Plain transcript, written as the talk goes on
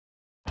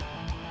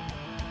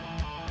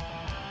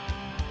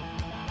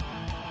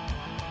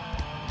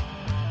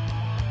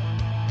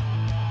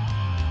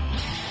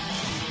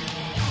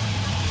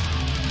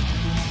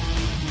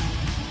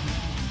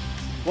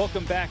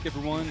Welcome back,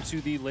 everyone,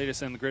 to the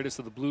latest and the greatest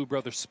of the Blue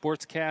Brothers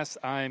Sportscast.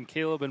 I'm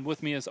Caleb, and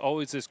with me, as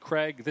always, is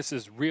Craig. This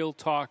is Real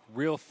Talk,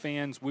 Real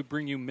Fans. We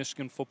bring you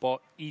Michigan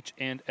football each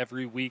and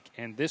every week,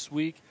 and this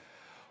week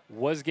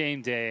was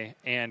game day,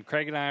 and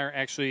Craig and I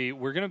are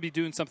we're going to be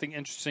doing something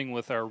interesting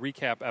with our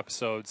recap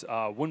episodes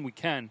when we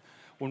can.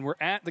 When we're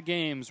at the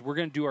games, we're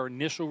going to do our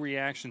initial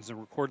reactions and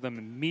record them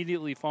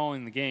immediately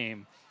following the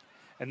game,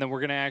 and then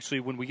we're going to actually,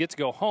 when we get to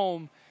go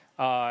home,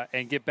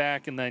 and get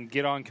back and then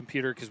get on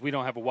computer because we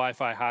don't have a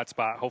Wi-Fi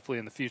hotspot. Hopefully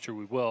in the future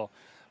we will.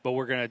 But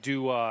we're going to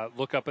do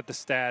look up at the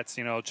stats,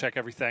 check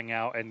everything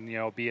out, and,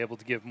 be able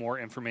to give more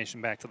information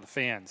back to the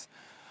fans.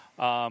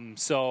 Final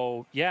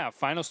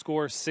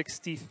score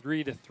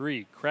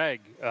 63-3.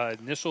 Craig,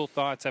 initial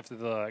thoughts after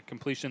the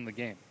completion of the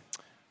game?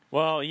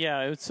 Well,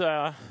 yeah, it's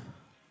kind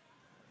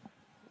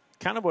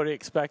of what I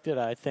expected.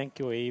 I think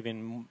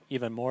we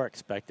even more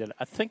expected.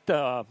 I think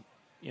if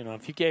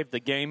you gave the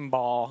game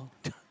ball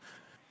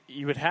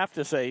you would have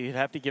to say you'd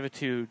have to give it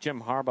to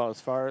Jim Harbaugh as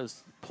far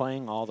as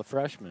playing all the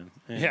freshmen.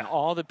 And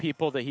all the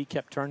people that he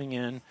kept turning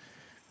in.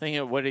 I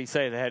think, what did he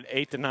say? They had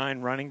 8 to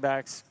 9 running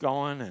backs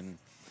going. And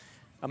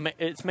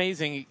it's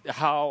amazing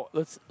how,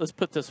 let's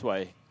put it this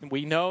way.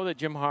 We know that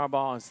Jim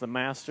Harbaugh is the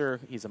master.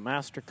 He's a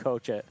master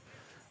coach at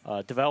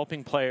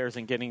developing players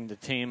and getting the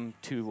team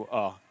to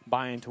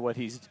buy into what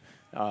he's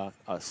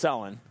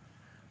selling.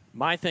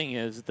 My thing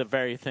is,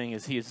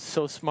 he is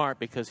so smart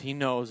because he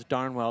knows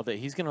darn well that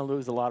he's going to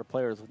lose a lot of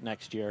players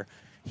next year.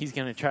 He's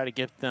going to try to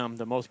get them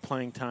the most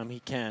playing time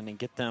he can and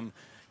get them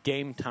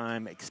game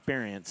time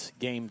experience,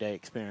 game day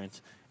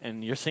experience.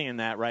 And you're seeing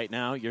that right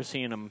now. You're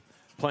seeing them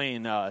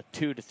playing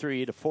 2 to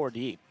 3 to 4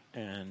 deep.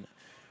 And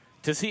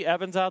to see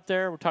Evans out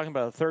there, we're talking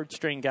about a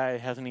third-string guy who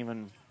hasn't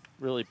even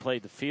really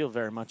played the field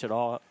very much at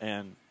all,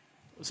 and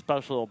a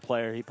special little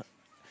player.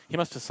 He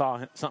must have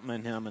saw something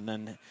in him, and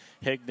then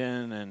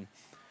Higdon, and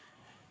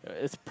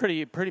it's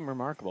pretty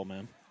remarkable,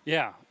 man.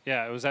 Yeah,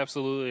 it was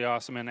absolutely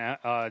awesome. And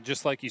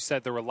just like you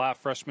said, there were a lot of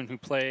freshmen who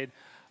played.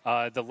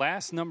 The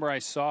last number I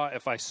saw,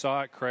 if I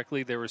saw it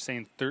correctly, they were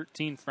saying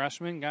 13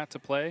 freshmen got to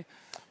play.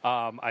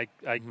 I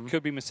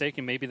could be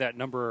mistaken. Maybe that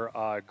number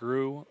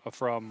grew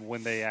from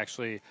when they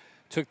actually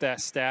took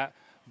that stat.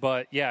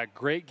 But, yeah,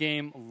 great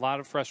game, a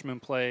lot of freshmen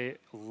play,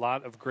 a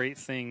lot of great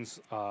things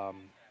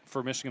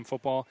for Michigan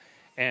football.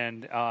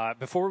 And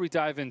before we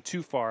dive in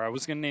too far, I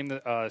was going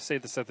to say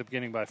this at the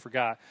beginning, but I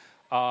forgot.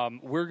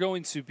 We're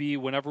going to be,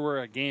 whenever we're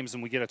at games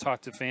and we get to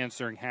talk to fans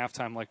during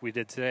halftime like we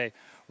did today,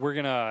 we're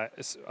going to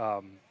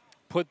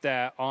put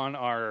that on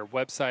our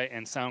website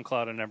and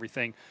SoundCloud and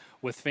everything,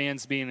 with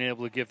fans being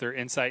able to give their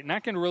insight.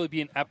 Not going to really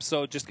be an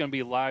episode, just going to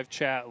be live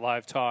chat,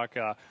 live talk.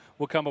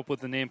 We'll come up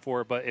with a name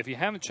for it. But if you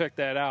haven't checked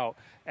that out,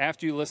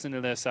 after you listen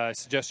to this, I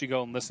suggest you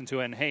go and listen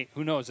to it. And, hey,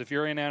 who knows, if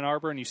you're in Ann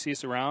Arbor and you see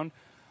us around,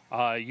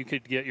 you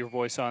could get your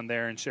voice on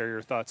there and share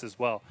your thoughts as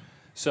well.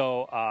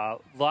 So a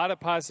lot of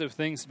positive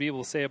things to be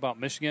able to say about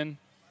Michigan.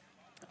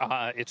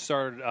 It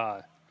started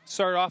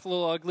off a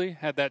little ugly,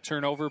 had that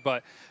turnover,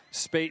 but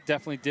Spate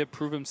definitely did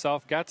prove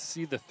himself. Got to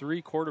see the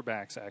 3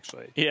 quarterbacks,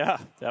 actually. Yeah,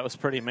 that was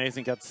pretty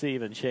amazing. Got to see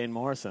even Shane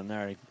Morrison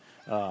there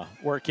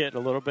work it a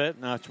little bit,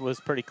 and that was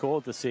pretty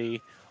cool to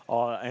see.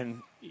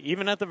 And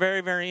even at the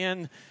very, very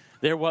end,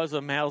 there was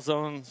a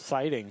Malzone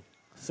sighting.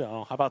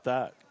 So how about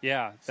that?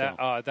 Yeah,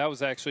 that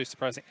was actually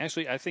surprising.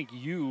 Actually, I think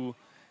you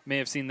may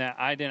have seen that.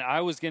 I didn't.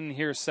 I was getting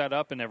here set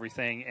up and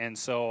everything, and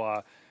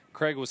so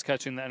Craig was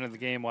catching the end of the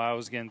game while I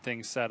was getting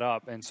things set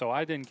up, and so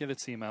I didn't get to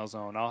see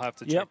Malzone. I'll have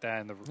to check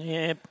that in the.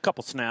 Yeah, a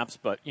couple snaps,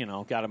 but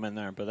got him in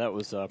there. But that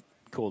was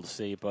cool to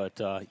see.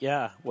 But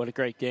what a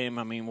great game.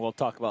 I mean, we'll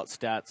talk about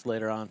stats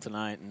later on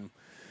tonight, and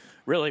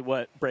really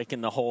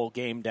breaking the whole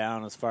game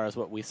down as far as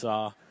what we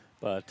saw.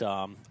 But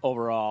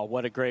overall,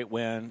 what a great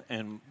win.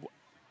 And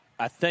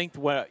I think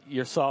what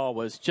you saw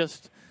was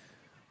just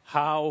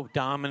how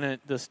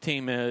dominant this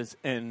team is.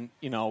 And,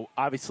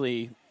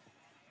 obviously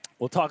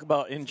we'll talk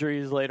about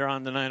injuries later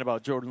on tonight,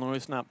 about Jordan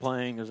Lewis not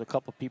playing. There's a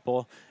couple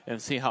people,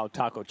 and see how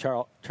Taco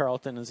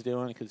Charlton is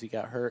doing because he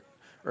got hurt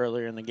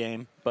earlier in the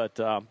game. But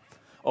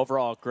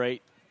overall,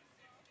 great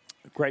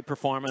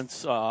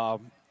performance. A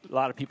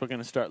lot of people are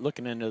going to start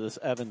looking into this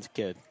Evans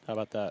kid. How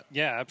about that?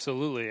 Yeah,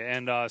 absolutely.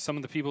 And some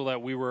of the people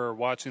that we were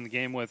watching the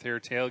game with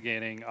here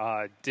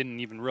tailgating didn't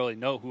even really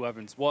know who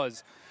Evans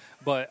was.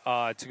 But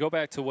to go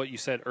back to what you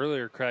said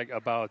earlier, Craig,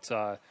 about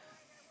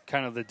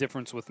kind of the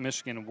difference with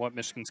Michigan and what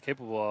Michigan's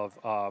capable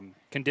of,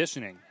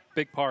 conditioning,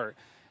 big part.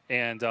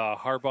 And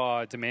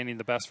Harbaugh demanding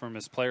the best from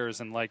his players.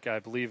 And like I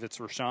believe it's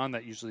Rashawn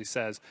that usually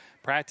says,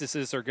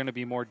 practices are going to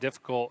be more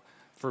difficult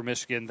for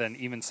Michigan than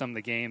even some of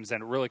the games,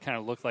 and it really kind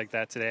of looked like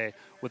that today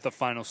with the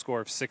final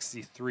score of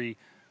 63-3.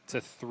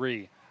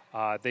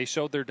 They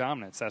showed their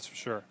dominance, that's for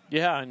sure.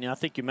 Yeah, and I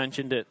think you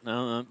mentioned it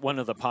one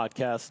of the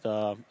podcasts,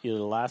 either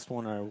the last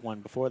one or one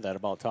before that,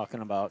 about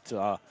talking about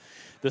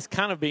this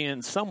kind of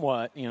being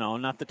somewhat,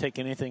 not to take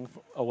anything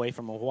away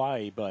from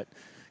Hawaii, but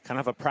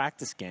kind of a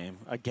practice game,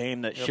 a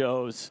game that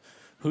shows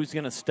who's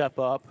going to step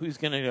up, who's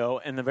going to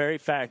go. And the very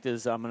fact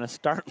is I'm going to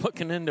start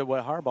looking into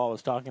what Harbaugh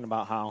was talking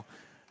about, how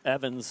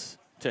Evans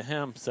to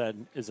him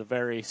said is a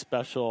very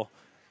special.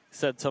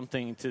 Said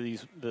something to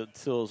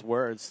those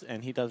words,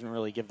 and he doesn't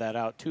really give that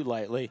out too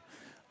lightly.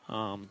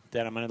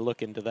 That I'm going to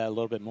look into that a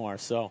little bit more.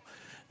 So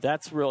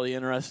that's really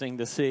interesting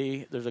to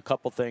see. There's a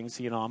couple things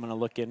I'm going to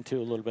look into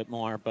a little bit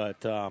more,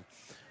 but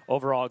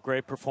overall,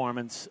 great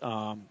performance.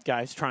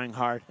 Guys trying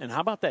hard. And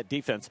how about that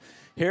defense?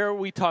 Here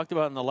we talked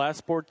about in the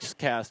last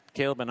sportscast,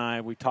 Caleb and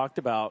I, we talked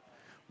about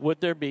would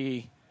there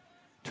be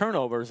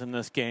turnovers in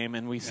this game,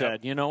 and we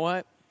said, you know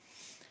what?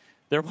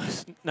 There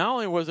was not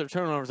only was there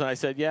turnovers, and I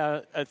said,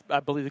 I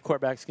believe the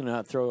quarterback's going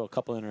to throw a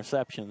couple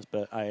interceptions,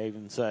 but I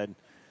even said,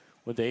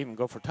 would they even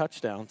go for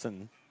touchdowns?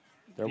 And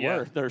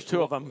there's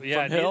two of them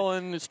from Hill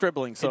and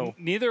Stribling. So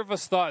neither of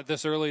us thought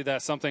this early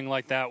that something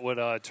like that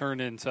would turn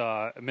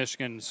into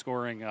Michigan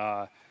scoring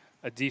a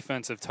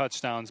defensive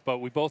touchdowns, but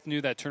we both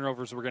knew that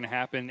turnovers were going to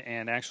happen,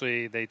 and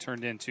actually they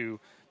turned into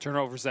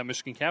turnovers that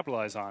Michigan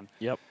capitalized on.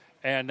 Yep.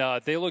 And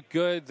they look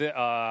good.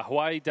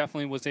 Hawaii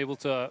definitely was able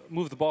to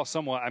move the ball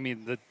somewhat. I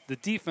mean, the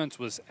defense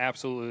was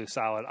absolutely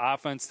solid.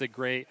 Offense did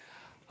great.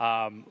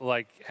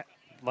 Like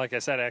I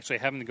said, actually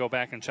having to go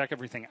back and check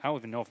everything, I don't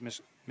even know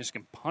if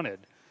Michigan punted.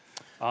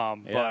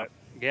 But,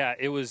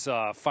 it was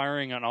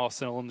firing on all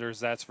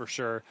cylinders, that's for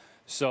sure.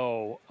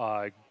 So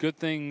good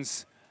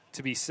things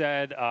to be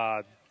said.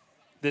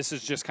 This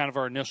is just kind of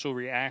our initial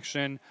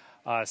reaction.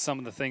 Some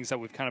of the things that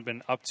we've kind of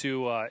been up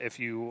to, if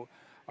you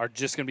are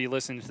just going to be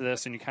listening to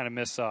this and you kind of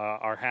miss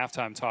our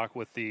halftime talk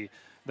with the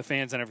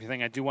fans and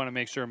everything, I do want to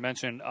make sure to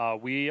mention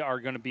we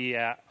are going to be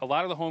at a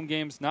lot of the home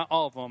games, not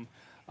all of them.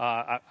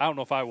 I don't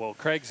know if I will.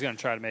 Craig's going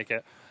to try to make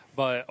it.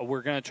 But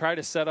we're going to try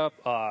to set up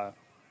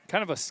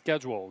kind of a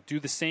schedule, do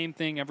the same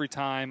thing every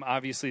time.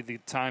 Obviously, the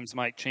times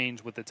might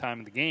change with the time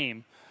of the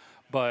game,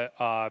 but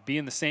be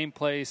in the same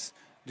place,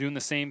 doing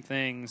the same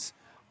things,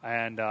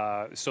 and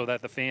so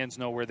that the fans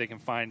know where they can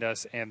find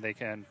us and they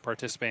can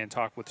participate and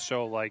talk with the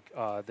show like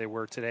they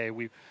were today.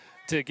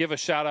 To give a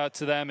shout-out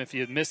to them, if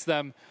you missed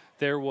them,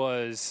 there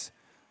was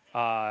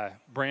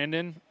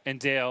Brandon and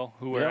Dale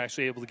who were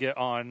actually able to get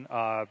on.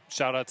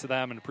 Shout-out to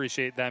them and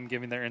appreciate them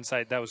giving their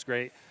insight. That was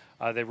great.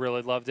 They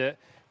really loved it.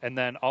 And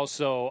then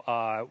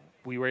also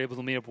we were able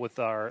to meet up with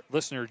our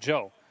listener,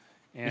 Joe.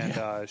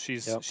 And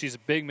she's a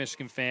big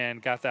Michigan fan,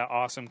 got that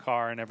awesome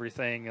car and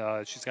everything.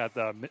 She's got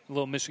the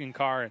little Michigan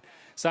car and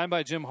signed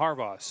by Jim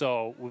Harbaugh.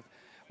 So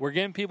we're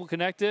getting people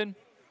connected,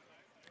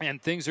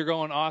 and things are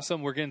going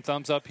awesome. We're getting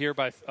thumbs up here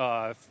by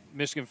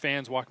Michigan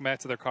fans walking back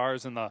to their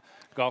cars in the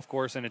golf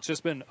course, and it's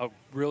just been a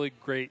really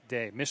great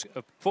day.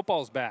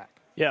 Football's back.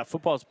 Yeah,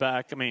 football's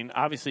back. I mean,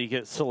 obviously you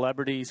get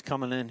celebrities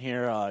coming in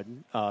here.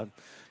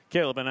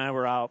 Caleb and I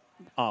were out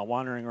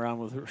wandering around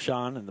with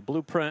Rashawn and the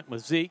Blueprint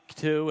with Zeke,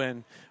 too.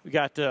 And we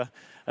got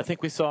I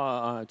think we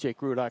saw Jake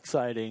Rudock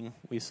sighting.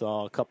 We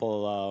saw a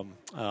couple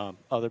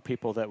other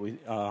people that we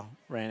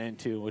ran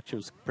into, which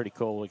was pretty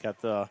cool. We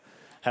got to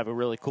have a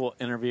really cool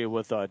interview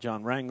with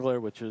John Wrangler,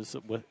 which was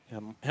with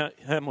him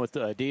with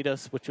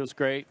Adidas, which was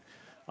great.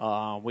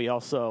 We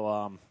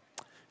also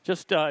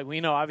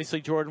we know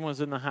obviously Jordan was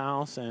in the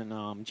house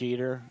and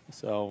Jeter.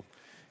 So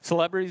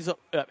celebrities,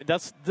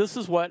 this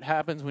is what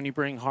happens when you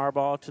bring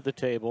Harbaugh to the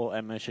table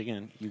at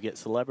Michigan. You get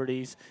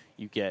celebrities,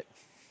 you get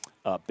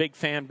a big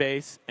fan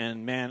base,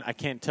 and, man, I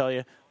can't tell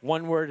you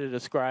one word to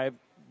describe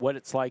what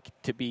it's like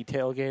to be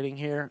tailgating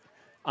here.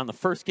 On the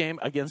first game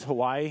against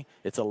Hawaii,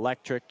 it's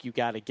electric. You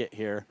got to get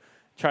here.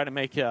 Try to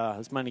make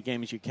as many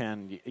games as you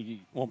can. You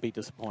won't be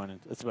disappointed.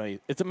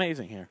 It's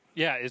amazing here.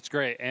 Yeah, it's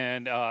great.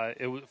 And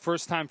it was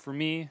first time for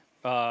me.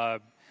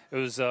 It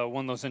was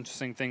one of those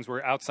interesting things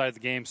where outside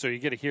the game, so you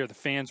get to hear the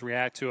fans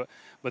react to it,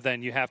 but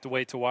then you have to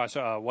wait to watch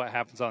what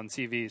happens on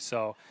TV.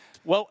 So,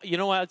 well, you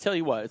know what? I'll tell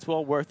you what. It's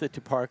well worth it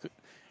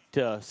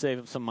to save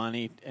up some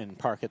money and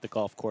park at the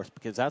golf course,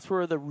 because that's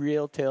where the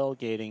real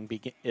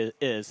tailgating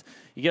is.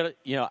 You get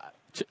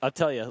I'll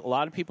tell you, a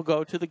lot of people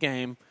go to the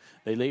game.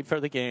 They leave for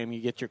the game. You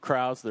get your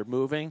crowds. They're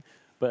moving.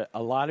 But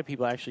a lot of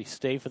people actually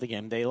stay for the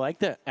game. They like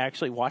to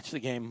actually watch the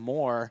game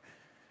more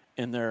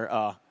in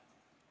their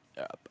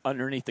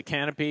underneath the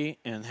canopy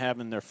and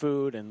having their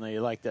food, and they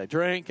like to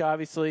drink,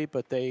 obviously,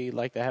 but they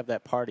like to have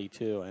that party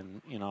too,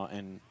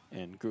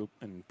 and group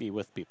and be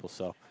with people.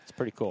 So it's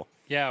pretty cool.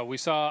 Yeah, we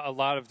saw a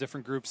lot of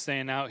different groups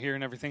staying out here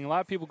and everything. A lot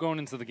of people going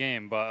into the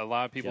game, but a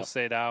lot of people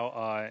stayed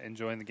out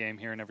enjoying the game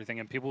here and everything.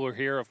 And people were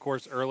here, of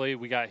course, early.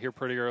 We got here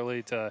pretty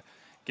early to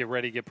get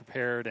ready, get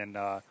prepared, and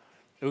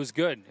it was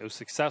good. It was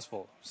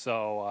successful.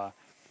 So,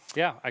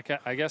 I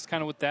guess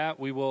kind of with that,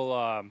 we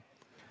will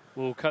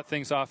we'll cut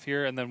things off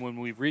here, and then when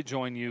we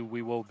rejoin you,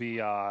 we will be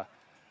after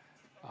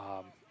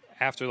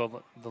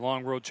the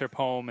long road trip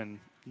home and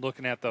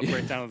looking at the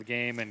breakdown of the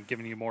game and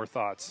giving you more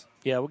thoughts.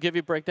 Yeah, we'll give you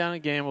a breakdown of the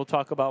game. We'll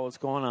talk about what's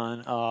going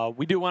on.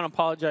 We do want to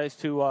apologize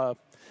to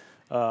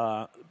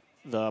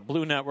the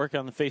Blue Network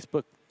on the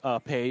Facebook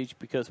page,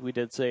 because we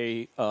did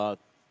say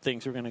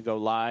things were going to go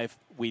live.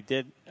 We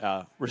did.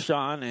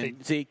 Rashawn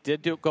and Zeke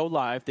did go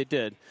live. They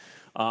did.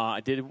 I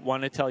did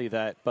want to tell you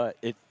that, but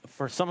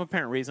for some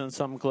apparent reason,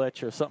 some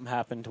glitch or something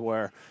happened to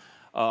where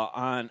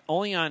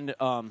only on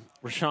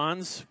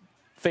Rashawn's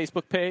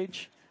Facebook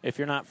page. If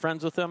you're not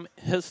friends with him,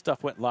 his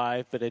stuff went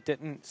live, but it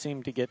didn't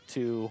seem to get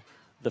to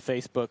the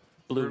Facebook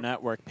Blue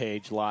Network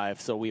page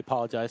live. So we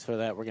apologize for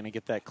that. We're going to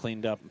get that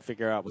cleaned up and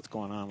figure out what's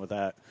going on with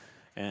that.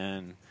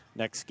 And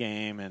next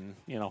game, and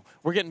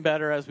we're getting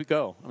better as we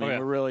go. I mean,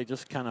 we're really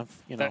just kind of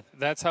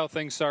that's how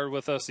things started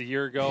with us a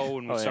year ago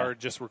when we started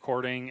just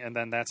recording, and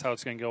then that's how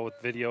it's going to go with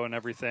video and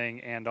everything.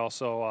 And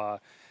also,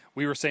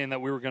 we were saying that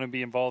we were going to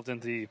be involved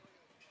in the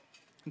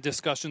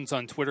discussions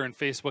on Twitter and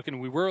Facebook, and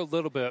we were a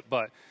little bit,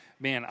 but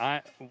man,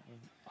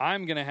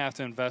 I'm going to have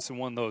to invest in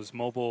one of those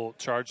mobile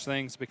charge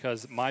things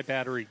because my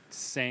battery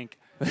sank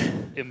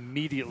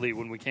immediately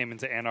when we came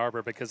into Ann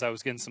Arbor because I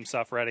was getting some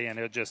stuff ready, and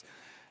it just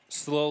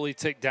slowly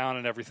ticked down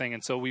and everything,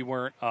 and so we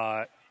weren't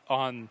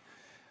on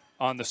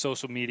the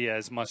social media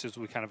as much as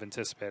we kind of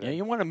anticipated. Yeah,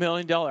 you want $1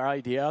 million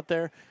idea out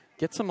there?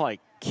 Get some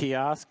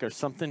kiosk or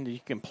something that you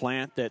can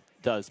plant that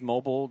does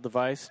mobile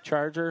device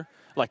charger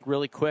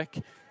really quick.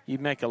 You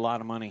make a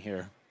lot of money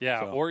here. Yeah,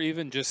 so. Or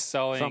even just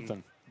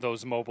selling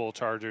those mobile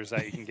chargers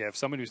that you can give.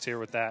 Somebody who's here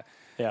with that.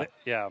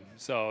 Yeah.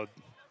 So,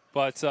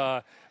 but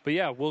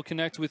yeah, we'll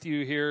connect with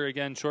you here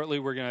again shortly.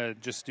 We're going to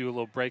just do a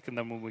little break, and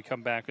then when we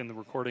come back in the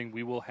recording,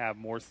 we will have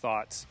more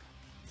thoughts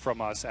from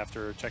us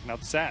after checking out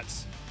the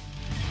stats.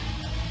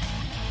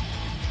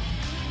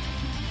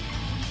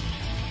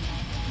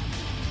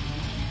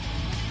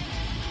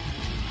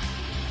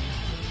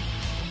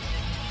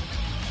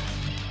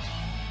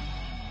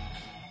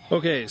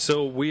 Okay,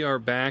 so we are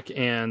back,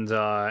 and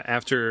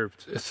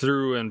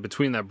through and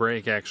between that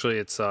break, actually,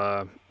 it's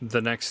the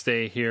next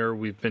day here.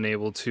 We've been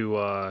able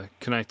to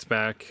connect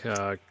back,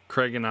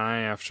 Craig and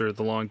I, after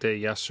the long day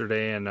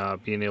yesterday,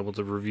 and being able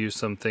to review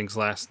some things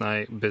last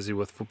night. Busy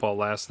with football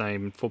last night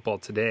and football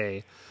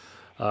today.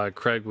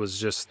 Craig was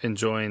just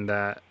enjoying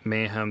that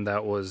mayhem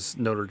that was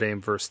Notre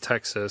Dame versus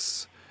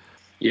Texas.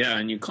 Yeah,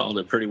 and you called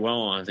it pretty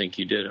well. I think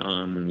you did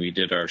when we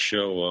did our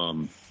show,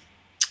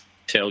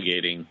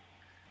 tailgating.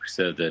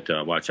 Said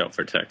that watch out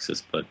for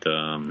Texas, but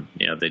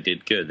yeah, they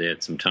did good. They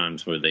had some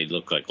times where they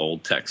looked like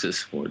old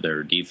Texas, where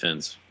their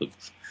defense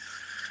looked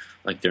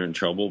like they're in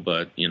trouble,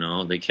 but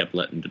they kept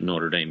letting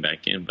Notre Dame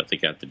back in, but they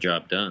got the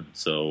job done.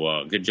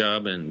 So good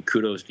job, and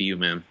kudos to you,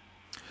 man.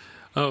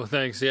 Oh,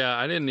 thanks. Yeah,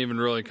 I didn't even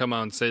really come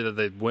out and say that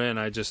they'd win.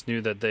 I just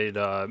knew that they'd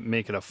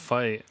make it a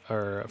fight,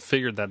 or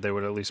figured that they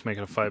would at least make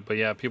it a fight. But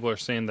yeah, people are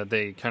saying that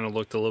they kind of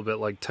looked a little bit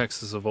like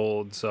Texas of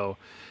old, so.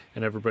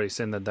 And everybody's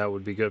saying that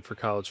would be good for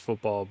college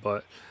football.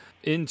 But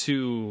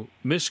into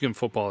Michigan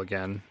football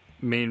again,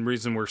 main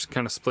reason we're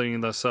kind of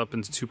splitting this up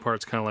into two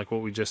parts, kind of like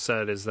what we just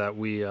said, is that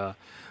we,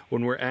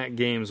 when we're at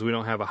games, we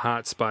don't have a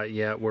hot spot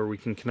yet where we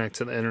can connect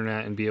to the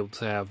internet and be able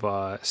to have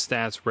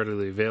stats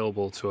readily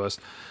available to us.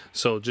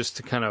 So just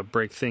to kind of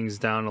break things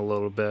down a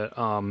little bit,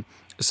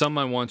 some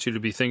I want you to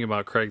be thinking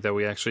about, Craig, that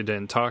we actually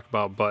didn't talk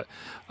about, but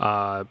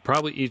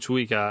probably each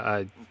week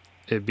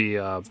it'd be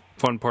a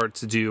fun part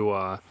to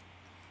do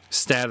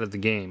stat of the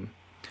game.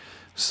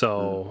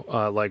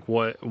 So like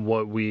what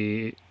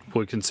we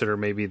would consider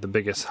maybe the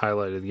biggest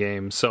highlight of the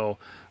game. So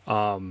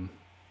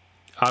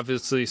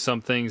obviously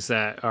some things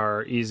that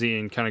are easy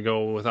and kind of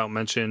go without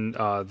mention,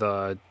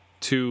 the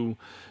 2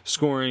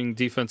 scoring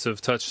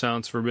defensive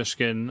touchdowns for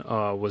Michigan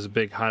was a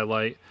big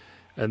highlight.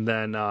 And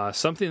then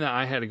something that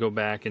I had to go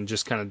back and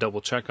just kind of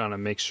double check on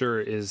and make sure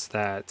is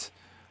that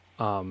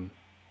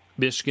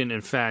Michigan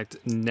in fact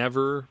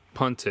never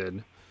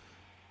punted.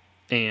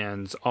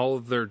 And all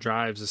of their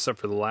drives, except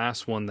for the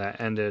last one that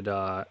ended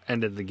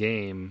the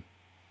game,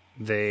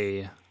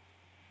 they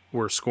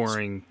were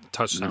scoring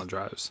touchdown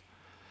drives.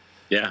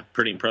 Yeah,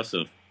 pretty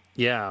impressive.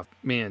 Yeah,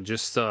 man,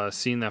 just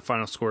seeing that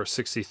final score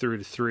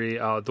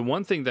 63-3. The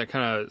one thing that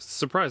kind of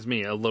surprised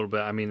me a little bit,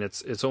 I mean,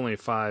 it's only a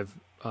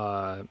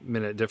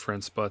 5-minute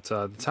difference, but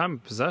the time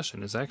of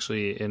possession is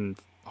actually in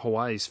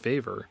Hawaii's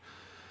favor.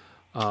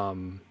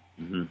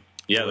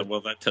 Yeah,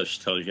 well, that tells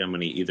you how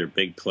many either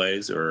big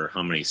plays or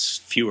how many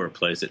fewer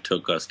plays it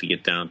took us to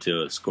get down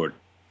to score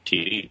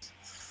TDs.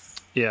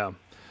 Yeah,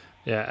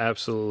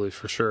 absolutely,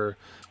 for sure.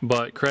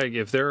 But, Craig,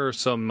 if there are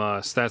some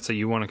stats that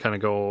you want to kind of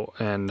go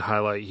and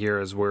highlight here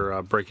as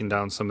we're breaking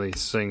down some of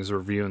these things,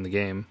 reviewing the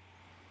game.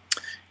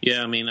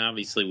 Yeah, I mean,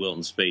 obviously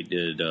Wilton Speight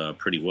did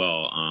pretty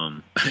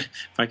well. If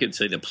I could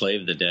say the play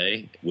of the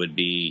day would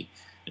be,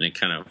 and it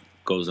kind of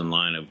goes in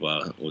line of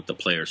what the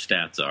player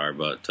stats are,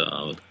 but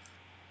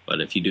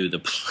if you do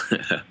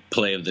the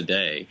play of the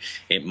day,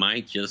 it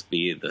might just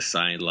be the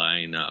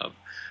sideline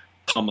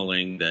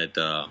pummeling that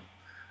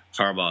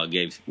Harbaugh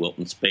gave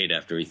Wilton Speight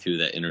after he threw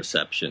that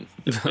interception.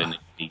 And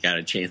he got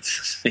a chance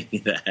to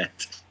see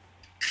that.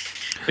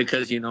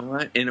 Because you know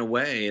what? In a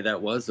way,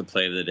 that was the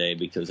play of the day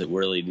because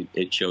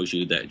it shows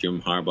you that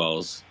Jim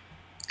Harbaugh's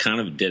kind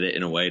of did it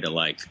in a way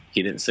to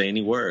he didn't say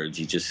any words.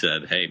 He just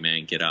said, hey,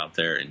 man, get out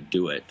there and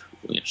do it.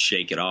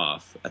 Shake it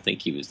off. I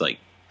think he was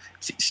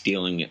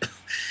stealing it.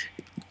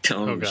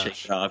 Telling him to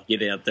shake it off,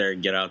 get out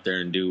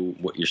there and do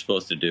what you're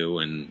supposed to do,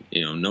 and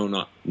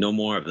no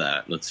more of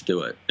that. Let's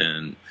do it.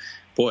 And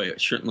boy, it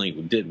certainly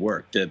did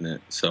work, didn't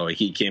it? So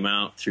he came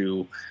out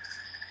through.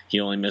 He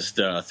only missed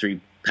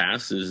 3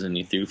 passes, and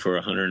he threw for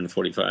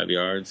 145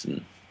 yards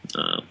and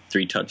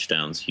 3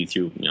 touchdowns. He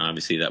threw,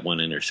 obviously, that 1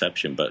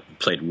 interception, but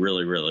played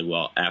really, really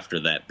well after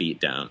that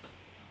beatdown.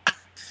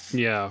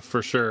 Yeah,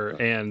 for sure.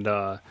 And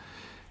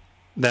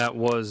that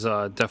was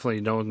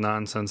definitely no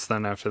nonsense.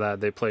 Then after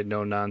that, they played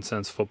no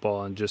nonsense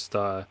football and just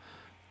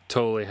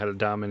totally had a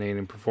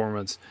dominating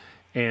performance.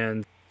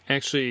 And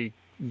actually,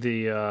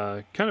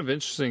 the kind of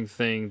interesting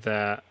thing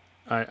that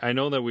I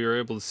know that we were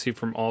able to see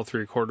from all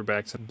 3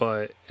 quarterbacks,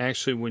 but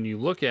actually when you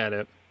look at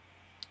it,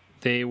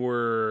 they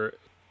were,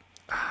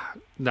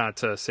 not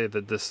to say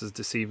that this is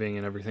deceiving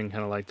and everything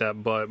kind of like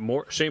that, but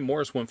Shane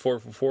Morris went 4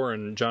 for 4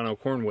 and John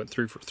O'Korn went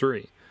 3 for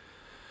 3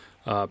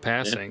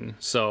 passing. Yeah.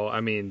 So,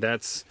 I mean,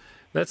 that's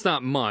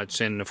not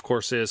much, and of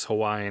course it is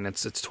Hawaii, and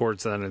it's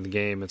towards the end of the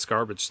game, it's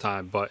garbage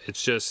time, but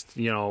it's just,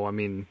 I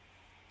mean,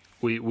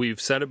 we've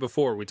said it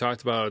before, we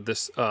talked about it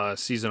this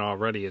season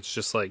already. It's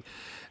just like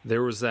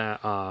there was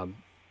that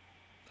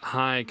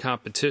high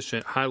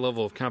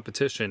level of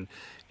competition,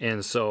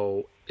 and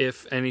so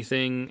if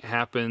anything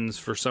happens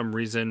for some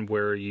reason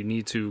where you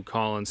need to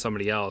call in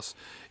somebody else,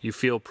 you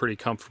feel pretty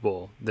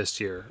comfortable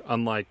this year,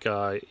 unlike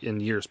in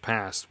years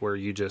past where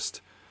you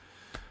just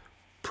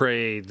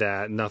pray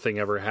that nothing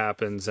ever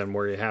happens and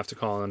where you have to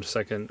call in a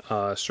second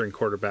string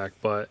quarterback.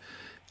 But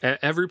at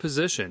every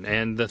position,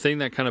 and the thing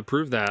that kind of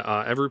proved that,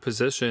 every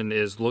position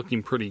is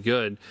looking pretty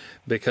good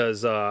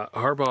because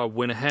Harbaugh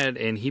went ahead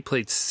and he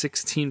played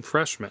 16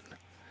 freshmen.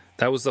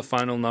 That was the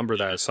final number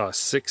that I saw.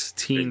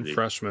 16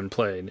 freshmen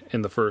played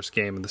in the first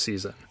game of the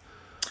season.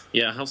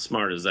 Yeah, how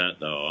smart is that,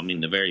 though? I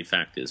mean, the very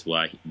fact is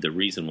the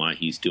reason why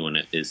he's doing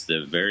it is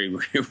the very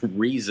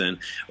reason.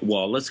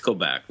 Well, let's go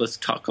back. Let's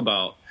talk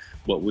about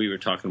what we were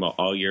talking about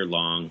all year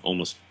long,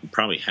 almost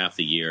probably half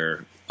the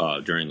year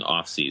during the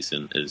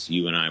offseason, as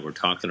you and I were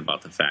talking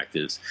about. The fact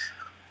is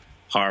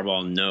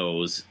Harbaugh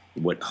knows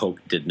what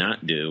Hoke did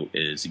not do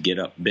is get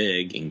up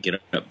big and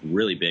get up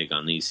really big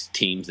on these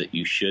teams that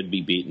you should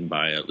be beaten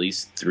by at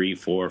least 3,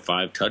 4,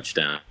 5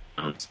 touchdowns.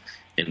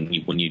 And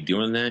when you're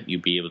doing that, you'll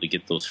be able to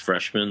get those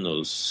freshmen,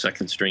 those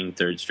second string,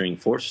 third string,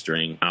 fourth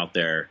string out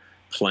there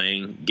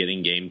playing,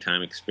 getting game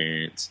time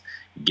experience,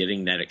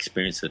 getting that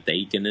experience that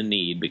they're going to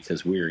need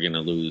because we're going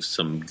to lose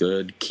some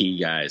good key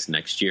guys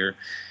next year.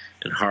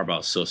 And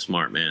Harbaugh's so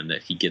smart, man,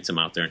 that he gets them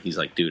out there and he's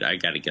like, dude, I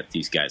got to get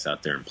these guys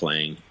out there and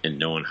playing and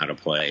knowing how to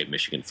play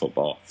Michigan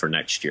football for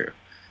next year.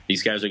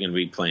 These guys are going to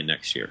be playing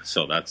next year,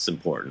 so that's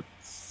important.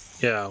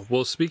 Yeah,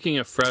 well, speaking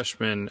of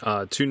freshmen,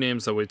 2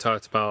 names that we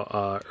talked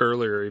about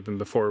earlier, even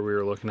before we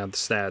were looking at the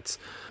stats,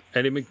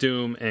 Eddie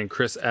McDoom and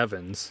Chris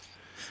Evans.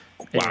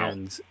 Wow.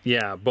 And,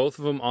 yeah, both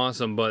of them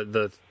awesome, but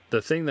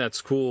the thing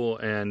that's cool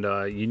and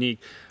unique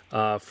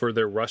for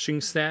their rushing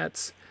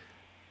stats,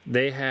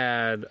 they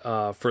had,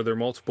 for their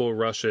multiple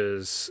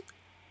rushes,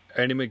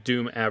 Eddie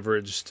McDoom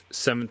averaged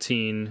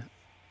 17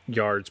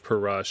 yards per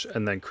rush,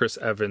 and then Chris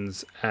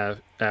Evans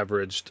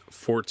averaged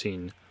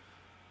 14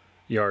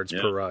 yards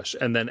per rush.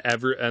 And then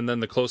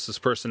the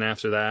closest person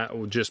after that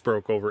just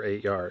broke over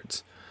 8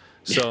 yards.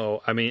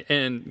 So, I mean,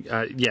 and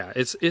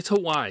it's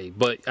Hawaii,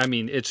 but I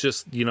mean, it's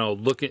just,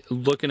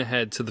 looking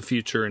ahead to the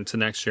future and to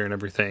next year and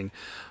everything.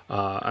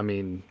 I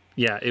mean,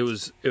 yeah, it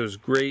was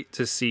great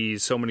to see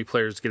so many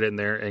players get in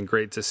there and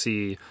great to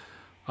see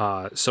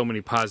so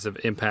many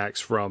positive impacts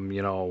from,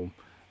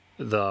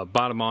 the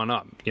bottom on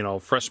up,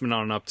 freshmen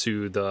on up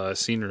to the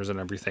seniors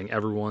and everything.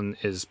 Everyone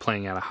is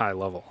playing at a high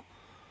level.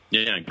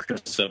 Yeah,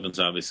 Chris Evans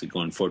obviously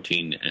going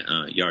 14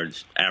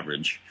 yards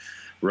average,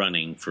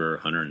 running for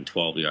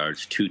 112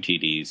 yards, 2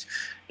 TDs,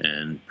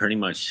 and pretty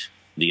much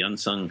the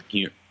unsung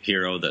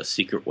hero, the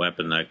secret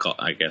weapon that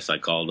I guess I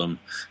called him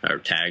or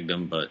tagged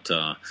him, but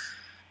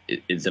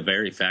the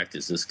very fact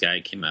is this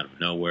guy came out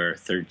of nowhere,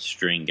 third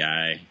string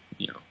guy,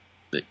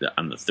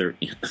 on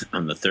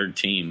the third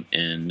team,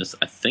 and this,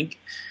 I think,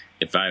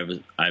 if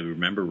I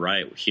remember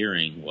right,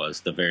 hearing was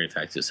the very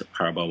fact is that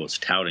Harbaugh was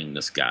touting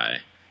this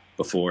guy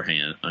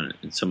beforehand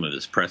in some of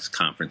his press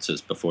conferences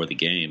before the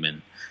game,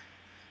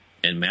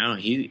 and now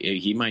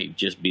he might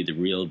just be the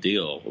real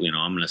deal.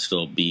 I'm going to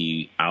still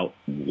be out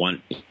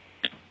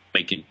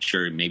making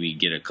sure maybe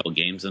get a couple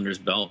games under his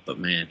belt, but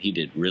man, he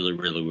did really,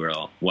 really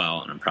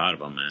well, and I'm proud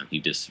of him, man.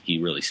 He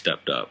really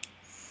stepped up.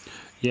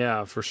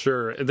 Yeah, for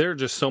sure. There are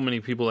just so many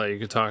people that you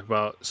could talk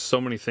about, so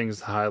many things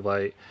to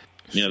highlight.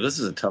 This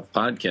is a tough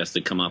podcast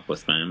to come up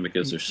with, man,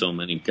 because there's so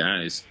many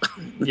guys.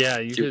 Yeah,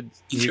 you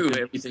threw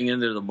everything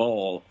into the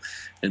bowl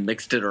and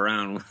mixed it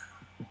around.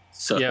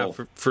 So yeah,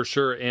 for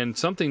sure. And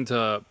something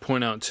to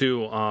point out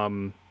too.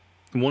 One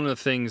of the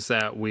things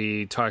that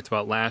we talked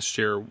about last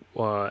year,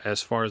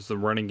 as far as the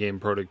running game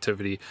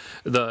productivity,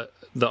 the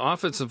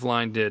offensive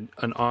line did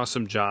an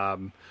awesome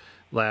job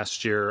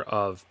last year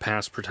of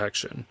pass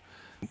protection.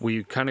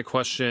 We kind of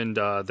questioned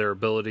their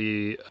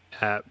ability,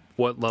 at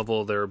what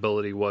level their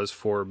ability was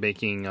for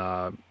making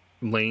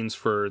lanes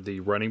for the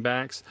running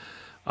backs.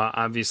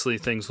 Obviously,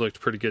 things looked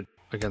pretty good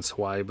against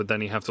Hawaii, but then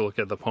you have to look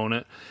at the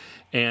opponent.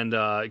 And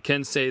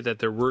can say that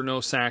there were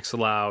no sacks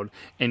allowed,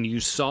 and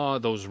you saw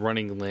those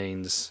running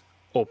lanes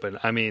open.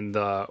 I mean,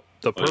 the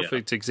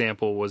perfect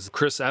example was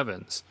Chris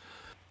Evans.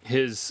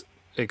 His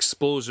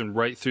explosion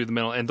right through the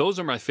middle, and those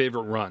are my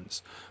favorite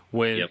runs.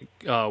 When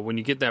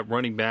you get that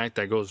running back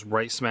that goes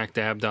right smack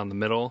dab down the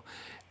middle,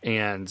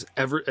 and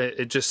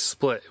it just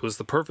split. It was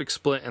the perfect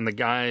split, and the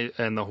guy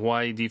and the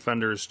Hawaii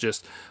defenders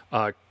just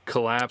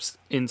collapsed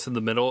into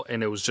the middle,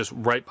 and it was just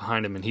right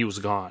behind him, and he was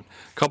gone.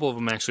 A couple of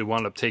them actually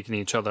wound up taking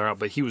each other out,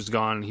 but he was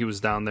gone, and he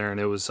was down there, and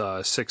it was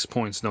 6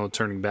 points, no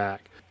turning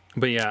back.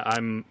 But yeah,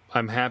 I'm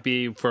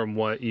happy from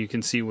what you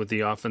can see with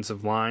the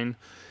offensive line.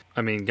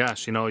 I mean,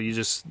 gosh, you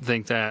just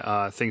think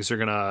that things are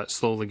gonna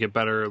slowly get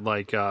better.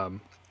 Like I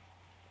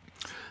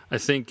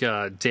think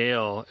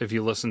Dale, if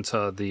you listen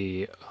to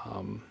the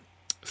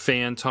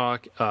fan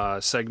talk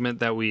segment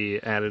that we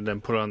added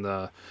and put on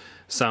the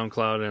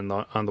SoundCloud and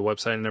on the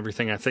website and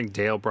everything, I think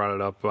Dale brought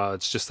it up.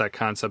 It's just that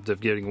concept of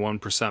getting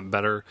 1%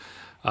 better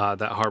that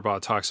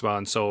Harbaugh talks about.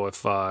 And so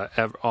if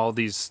all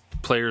these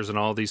players in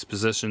all these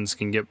positions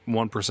can get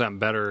 1%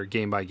 better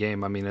game by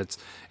game, I mean, it's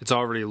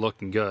already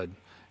looking good.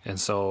 And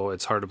so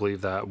it's hard to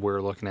believe that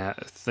we're looking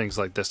at things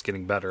like this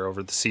getting better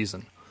over the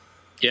season.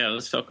 Yeah,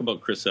 let's talk about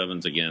Chris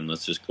Evans again.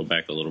 Let's just go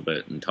back a little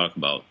bit and talk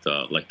about,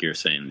 like you're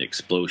saying, the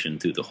explosion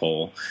through the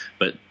hole.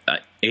 But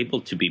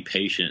able to be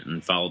patient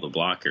and follow the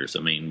blockers.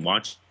 I mean,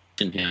 watching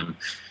him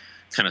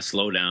kind of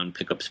slow down,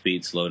 pick up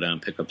speed, slow down,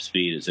 pick up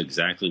speed is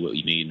exactly what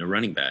you need in a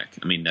running back.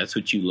 I mean, that's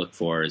what you look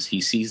for is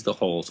he sees the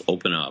holes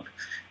open up,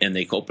 and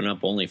they open up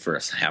only for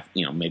a half,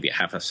 maybe a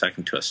half a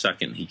second to a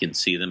second. He can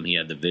see them. He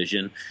had the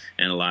vision.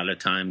 And a lot of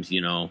times,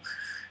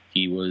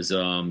 he was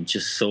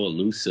just so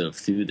elusive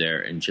through there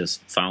and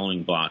just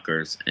following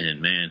blockers. And,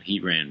 man,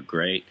 he ran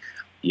great.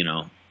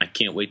 I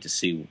can't wait to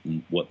see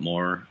what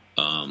more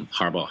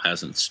Harbaugh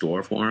has in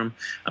store for him.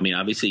 I mean,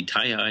 obviously,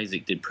 Ty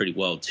Isaac did pretty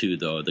well, too,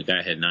 though. The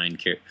guy had nine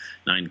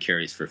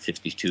carries for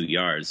 52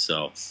 yards,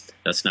 so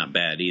that's not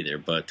bad either.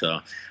 But,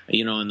 and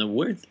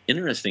the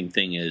interesting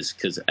thing is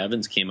because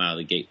Evans came out of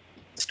the gate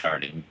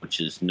starting, which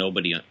is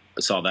nobody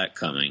saw that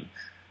coming.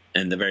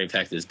 And the very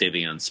fact is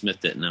Davion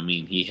Smith didn't. I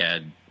mean, he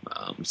had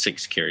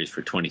 6 carries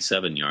for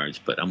 27 yards,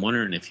 but I'm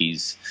wondering if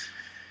he's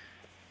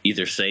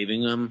either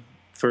saving them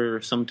for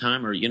some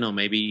time or,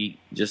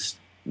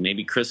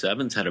 maybe Chris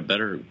Evans had a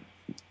better,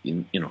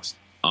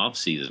 off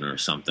season or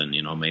something.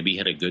 Maybe he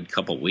had a good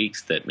couple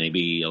weeks that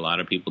maybe a lot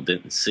of people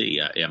didn't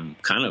see. I'm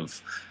kind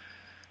of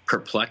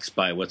perplexed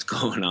by what's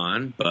going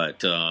on,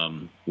 but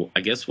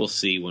I guess we'll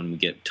see when we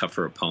get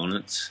tougher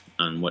opponents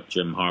on what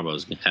Jim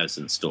Harbaugh has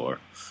in store.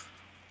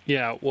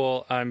 Yeah,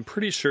 well, I'm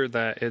pretty sure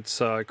that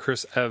it's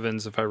Chris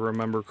Evans, if I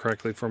remember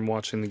correctly from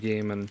watching the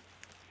game and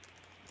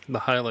the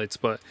highlights,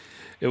 but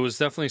it was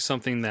definitely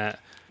something that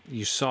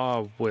you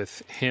saw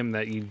with him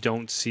that you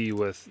don't see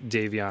with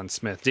Davion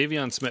Smith.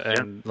 Davion Smith,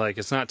 and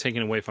it's not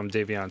taken away from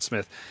Davion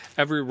Smith.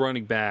 Every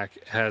running back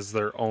has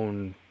their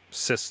own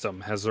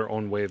system, has their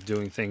own way of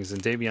doing things,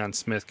 and Davion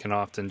Smith can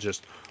often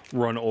just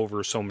run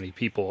over so many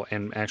people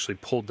and actually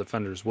pull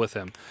defenders with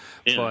him.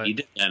 Yeah, but he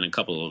did that in a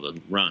couple of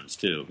the runs,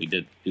 too. He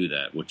did do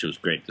that, which was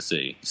great to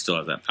see. He still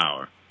has that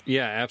power.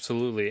 Yeah,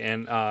 absolutely.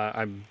 And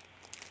I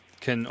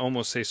can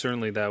almost say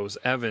certainly that was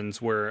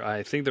Evans, where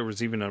I think there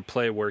was even a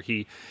play where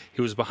he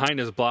was behind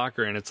his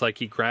blocker, and it's like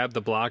he grabbed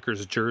the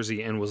blocker's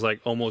jersey and was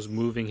like almost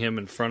moving him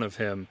in front of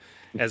him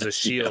as a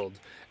shield.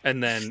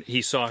 And then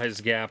he saw his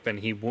gap, and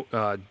he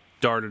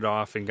darted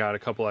off and got a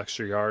couple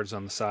extra yards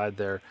on the side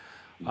there.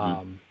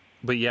 Mm-hmm.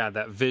 But yeah,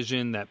 that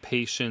vision, that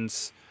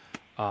patience,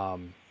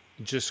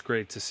 just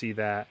great to see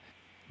that.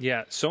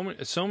 Yeah, so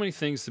many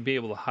things to be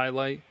able to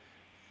highlight.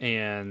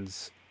 And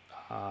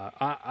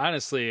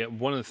honestly,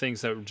 one of the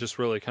things that just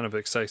really kind of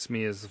excites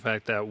me is the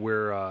fact that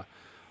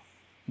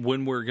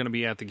when we're going to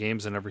be at the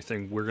games and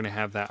everything, we're going to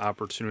have that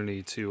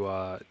opportunity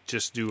to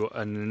just do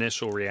an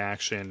initial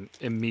reaction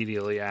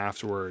immediately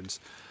afterwards.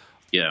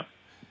 Yeah,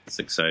 it's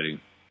exciting.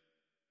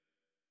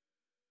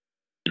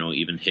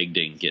 Even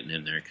Higdon getting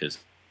in there because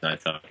I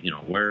thought,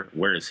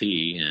 where is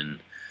he? And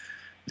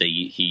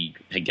he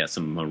had got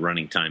some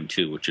running time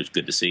too, which was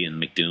good to see.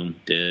 And McDoom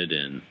did,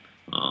 and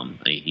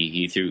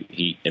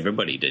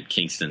everybody did.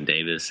 Kingston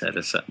Davis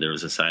there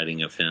was a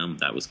sighting of him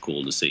that was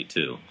cool to see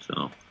too.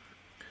 So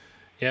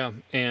yeah,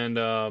 and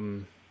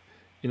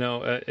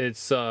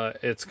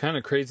it's kind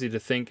of crazy to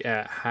think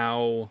at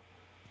how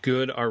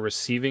good our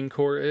receiving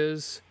core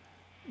is.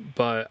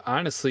 But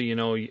honestly,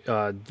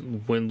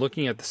 when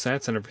looking at the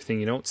stats and everything,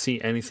 you don't see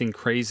anything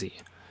crazy.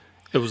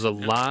 It was a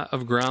lot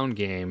of ground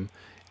game,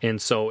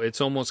 and so it's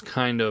almost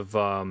kind of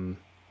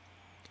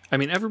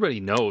everybody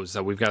knows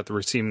that we've got the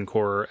receiving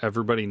core.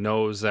 Everybody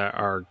knows that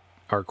our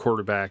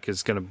quarterback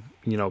is going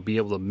to, be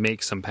able to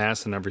make some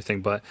pass and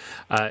everything. But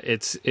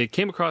it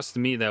came across to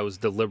me that it was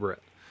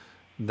deliberate,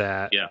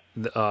 that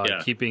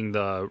keeping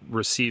the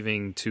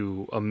receiving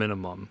to a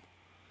minimum.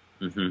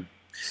 Mm-hmm.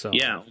 So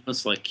yeah,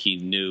 almost like he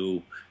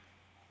knew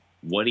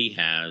what he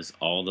has,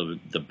 all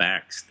the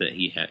backs that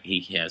he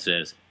has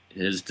at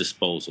his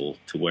disposal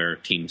to wear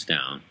teams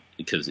down,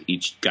 because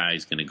each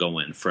guy's going to go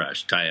in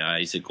fresh. Ty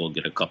Isaac will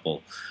get a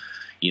couple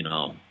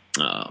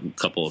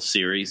of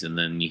series, and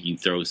then he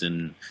throws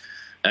in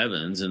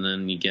Evans, and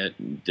then you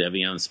get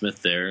Devion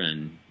Smith there,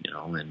 and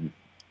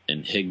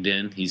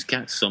Higdon. He's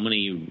got so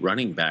many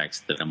running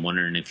backs that I'm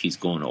wondering if he's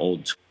going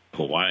old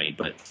Hawaii.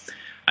 But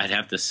I'd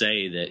have to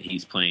say that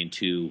he's playing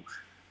to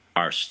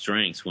our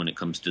strengths when it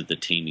comes to the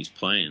team he's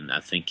playing. I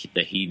think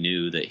that he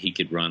knew that he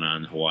could run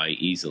on Hawaii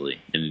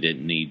easily, and he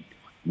didn't need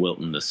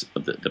Wilton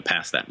to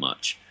pass that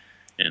much.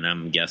 And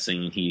I'm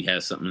guessing he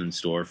has something in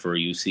store for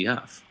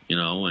UCF,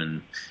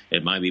 and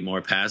it might be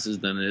more passes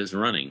than it is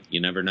running.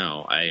 You never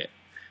know.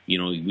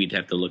 We'd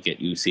have to look at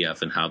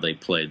UCF and how they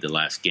played the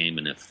last game,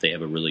 and if they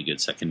have a really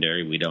good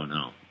secondary, we don't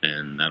know.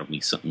 And that'll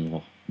be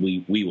something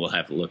we will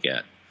have to look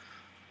at.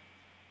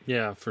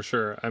 Yeah, for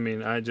sure. I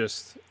mean,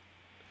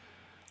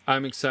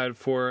 I'm excited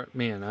for it.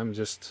 Man,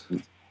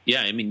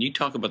 Yeah, I mean, you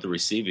talk about the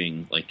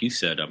receiving, like you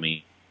said, I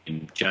mean,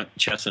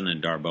 Chesson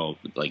and Darboh,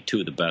 like two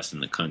of the best in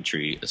the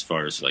country as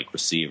far as like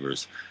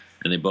receivers.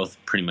 And they both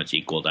pretty much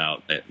equaled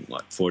out at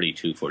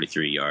 42,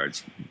 43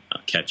 yards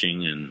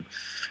catching, and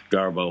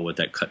Darboh with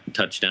that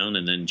touchdown.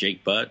 And then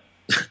Jake Butt,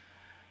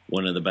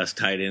 one of the best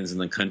tight ends in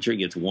the country,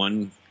 gets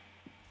one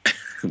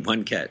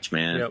catch,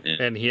 man. Yep.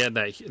 And he had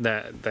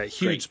that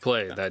huge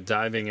play, that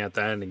diving at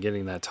the end and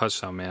getting that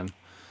touchdown, man.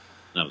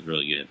 That was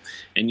really good.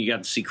 And you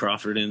got to see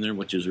Crawford in there,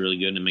 which is really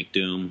good. And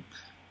McDoom,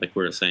 like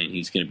we were saying,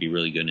 he's going to be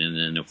really good. And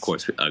then, of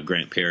course,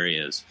 Grant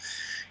Perry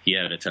he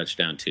had a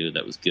touchdown, too.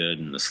 That was good.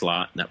 In the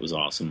slot, that was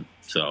awesome.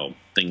 So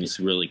things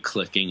really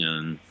clicking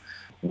and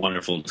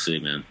wonderful to see,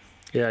 man.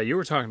 Yeah, you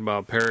were talking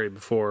about Perry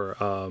before,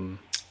 or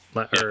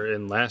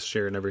in last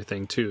year and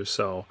everything, too.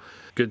 So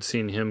good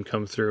seeing him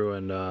come through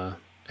and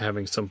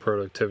having some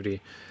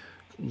productivity.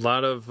 A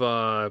lot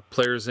of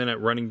players in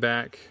at running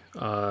back.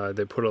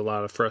 They put a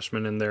lot of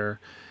freshmen in there.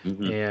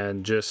 Mm-hmm.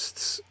 And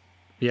just,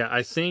 yeah,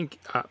 I think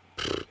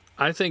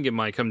it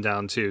might come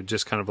down to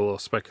just kind of a little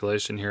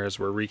speculation here as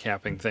we're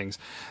recapping things,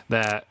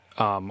 that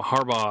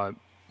Harbaugh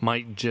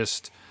might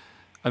just,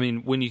 I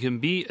mean, when you can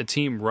beat a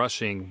team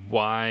rushing,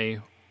 why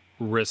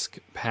risk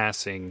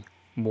passing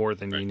more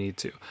than you need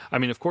to? I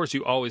mean, of course,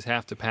 you always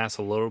have to pass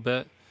a little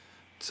bit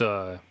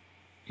to,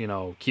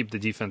 keep the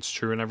defense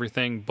true and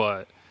everything,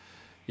 but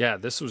yeah,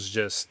 this was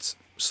just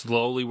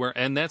slowly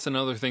and that's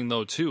another thing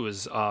though too,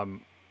 is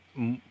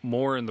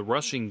more in the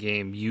rushing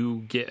game,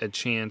 you get a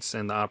chance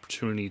and the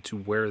opportunity to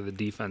wear the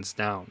defense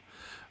down,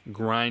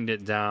 grind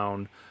it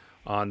down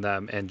on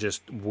them, and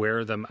just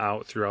wear them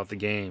out throughout the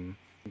game.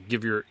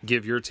 Give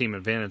your team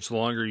advantage. The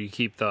longer you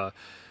keep the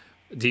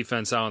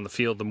defense out on the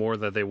field, the more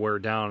that they wear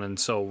down. And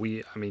so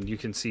you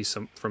can see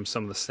some from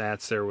some of the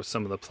stats there with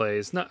some of the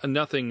plays.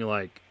 Nothing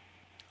like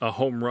a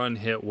home run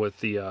hit with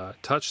the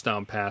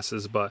touchdown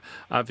passes, but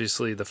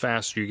obviously the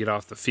faster you get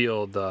off the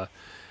field, the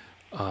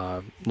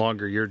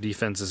longer your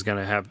defense is going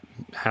to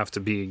have to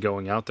be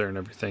going out there and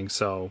everything.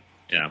 So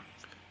yeah.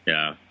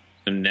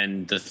 And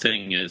then the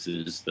thing is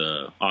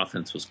the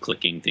offense was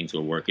clicking, things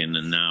were working,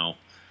 and now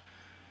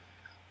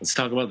let's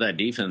talk about that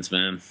defense,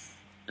 man.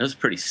 That was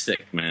pretty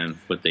sick, man,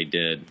 what they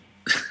did.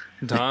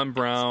 Don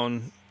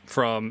Brown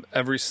from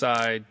every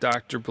side,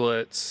 Dr.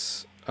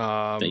 Blitz.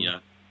 Yeah.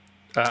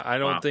 I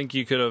don't think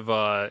you could have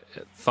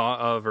thought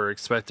of or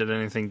expected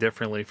anything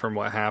differently from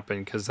what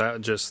happened, because that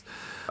was just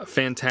a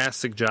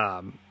fantastic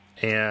job.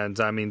 And,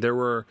 I mean, there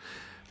were,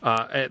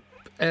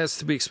 as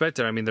to be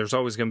expected, I mean, there's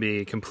always going to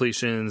be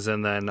completions,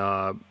 and then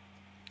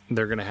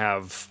they're going to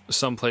have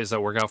some plays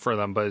that work out for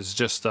them. But it's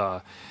just,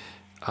 I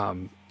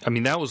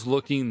mean, that was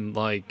looking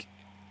like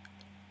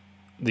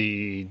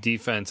the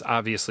defense,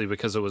 obviously,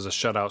 because it was a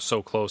shutout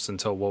so close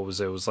until it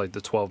was like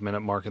the 12-minute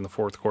mark in the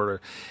fourth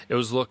quarter. It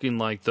was looking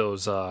like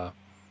those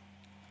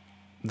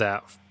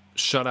that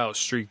shutout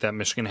streak that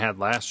Michigan had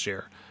last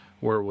year,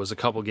 where it was a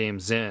couple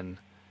games in,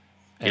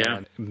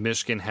 and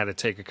Michigan had to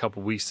take a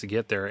couple weeks to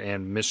get there,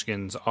 and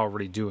Michigan's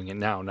already doing it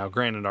now. Now,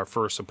 granted, our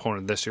first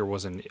opponent this year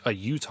wasn't a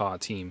Utah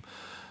team,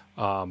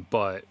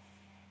 but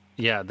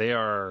yeah, they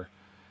are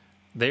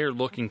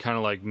looking kind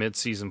of like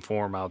mid-season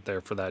form out there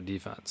for that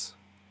defense.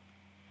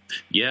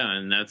 Yeah,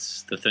 and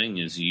that's the thing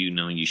is,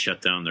 you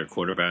shut down their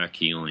quarterback.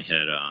 He only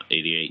had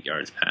 88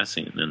 yards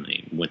passing, and then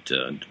they went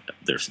to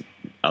their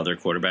other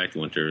quarterback,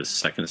 went to his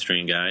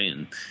second-string guy,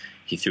 and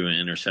he threw an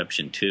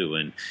interception too.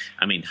 And,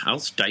 I mean, how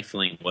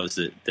stifling was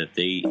it that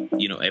they,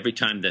 every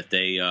time that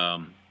they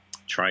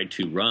tried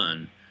to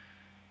run,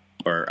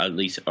 or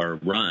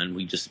run,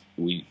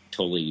 we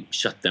totally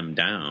shut them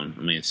down.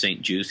 I mean,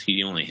 St. Juice,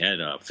 he only had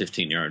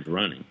 15 yards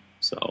running.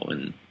 So,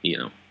 and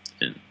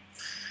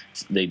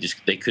they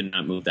could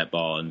not move that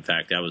ball. In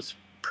fact, I was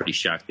pretty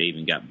shocked they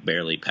even got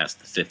barely past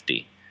the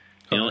 50.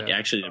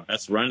 Actually, the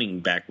best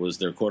running back was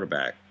their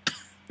quarterback.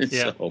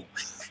 Yeah. So.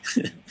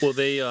 Well,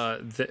 they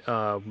had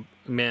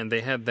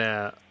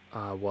that.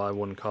 Well, I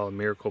wouldn't call it a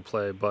miracle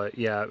play, but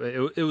yeah,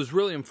 it was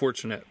really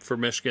unfortunate for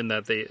Michigan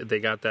that they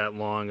got that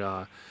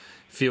long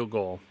field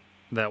goal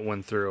that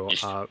went through.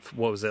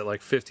 What was it,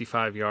 like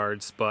 55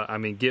 yards? But I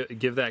mean,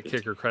 give that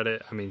kicker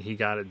credit. I mean, he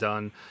got it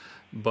done,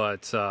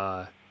 but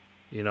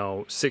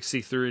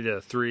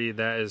 63-3,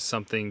 that is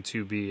something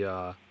to be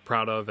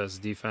proud of as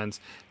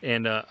defense.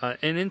 And an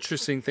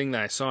interesting thing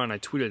that I saw, and I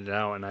tweeted it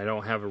out, and I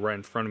don't have it right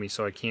in front of me,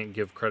 so I can't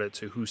give credit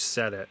to who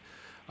said it.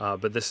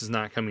 But this is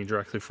not coming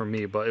directly from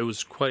me. But it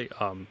was quite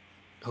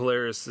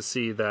hilarious to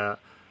see that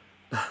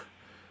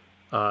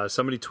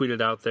somebody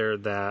tweeted out there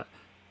that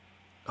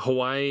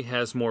Hawaii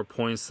has more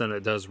points than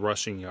it does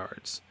rushing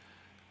yards.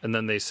 And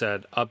then they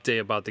said, update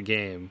about the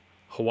game,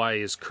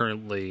 Hawaii is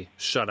currently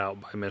shut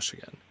out by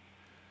Michigan.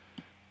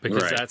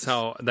 Because that's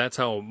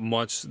how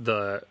much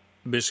the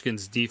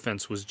Michigan's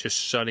defense was just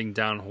shutting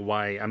down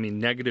Hawaii. I mean,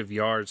 negative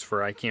yards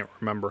for I can't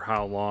remember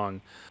how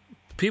long.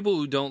 People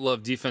who don't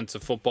love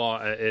defensive football,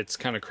 it's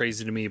kind of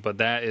crazy to me, but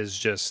that is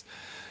just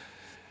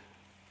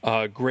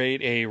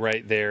grade A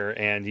right there,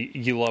 and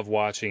you love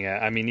watching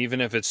it. I mean,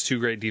 even if it's two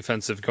great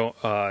defensive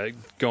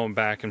going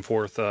back and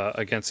forth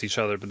against each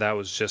other, but that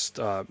was just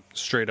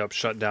straight up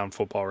shut down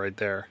football right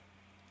there.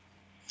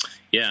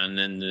 Yeah, and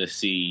then to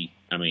see,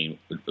 I mean,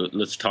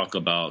 let's talk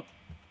about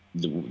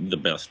the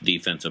best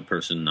defensive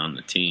person on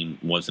the team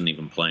wasn't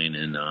even playing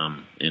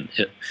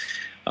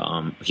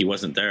he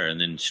wasn't there,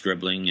 and then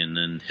Stribling and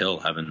then Hill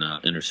having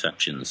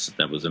interceptions.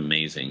 That was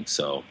amazing.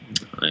 So,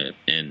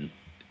 and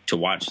to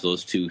watch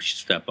those two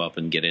step up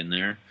and get in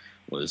there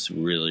was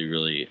really,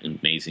 really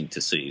amazing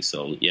to see.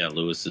 So, yeah,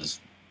 Lewis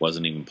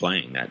wasn't even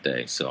playing that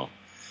day. So,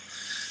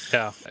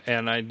 yeah,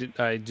 and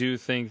I do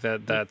think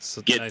that's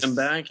get nice. Them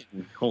back.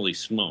 Holy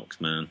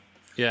smokes, man!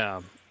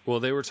 Yeah, well,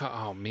 they were talking.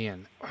 Oh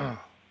man,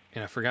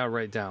 and I forgot to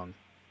write down.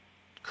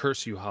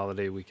 Curse you,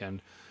 holiday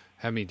weekend.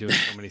 Had me doing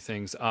so many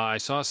things. I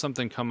saw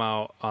something come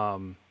out.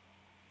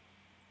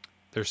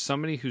 There's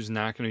somebody who's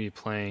not going to be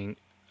playing.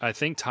 I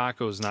think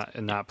Taco's not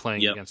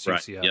playing against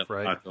UCF,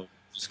 right? Taco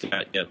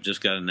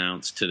just got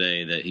announced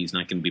today that he's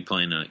not going to be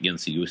playing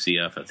against the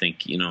UCF. I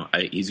think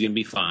he's going to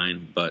be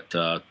fine, but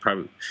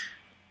probably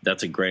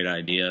that's a great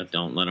idea.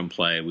 Don't let him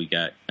play. We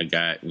got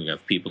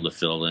people to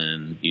fill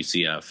in.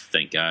 UCF,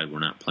 thank God we're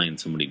not playing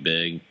somebody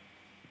big.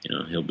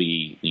 He'll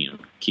be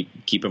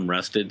keep him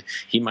rested.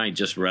 He might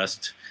just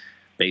rest.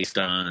 Based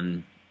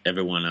on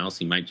everyone else,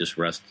 he might just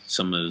rest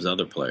some of his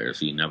other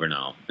players. You never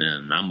know,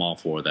 and I'm all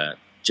for that,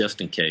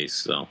 just in case.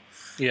 So,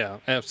 yeah,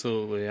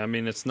 absolutely. I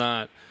mean, it's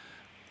not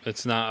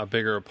a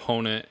bigger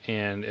opponent,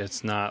 and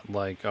it's not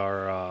like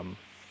our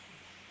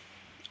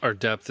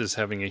depth is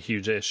having a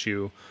huge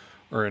issue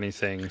or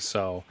anything.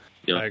 So,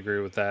 yep. I agree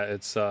with that.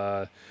 It's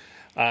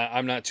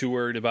I'm not too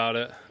worried about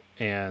it,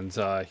 and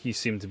he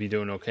seemed to be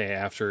doing okay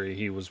after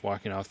he was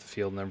walking off the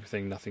field and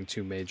everything. Nothing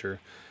too major,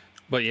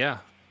 but yeah.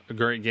 A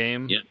great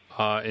game.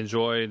 Yep.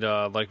 Enjoyed,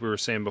 like we were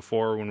saying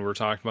before when we were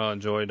talking about,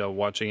 enjoyed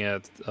watching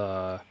it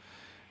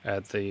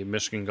at the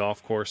Michigan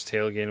Golf Course,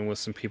 tailgating with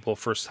some people.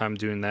 First time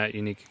doing that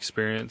unique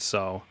experience.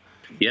 So,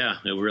 yeah,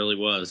 it really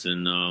was.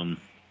 And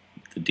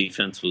the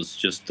defense was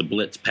just the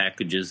blitz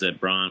packages that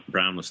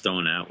Brown was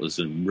throwing out was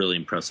really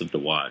impressive to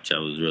watch. I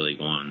was really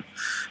going,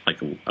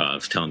 like I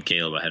was telling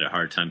Caleb, I had a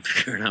hard time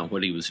figuring out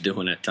what he was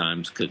doing at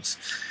times because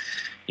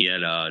he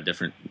had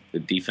different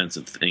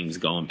defensive things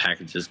going,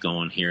 packages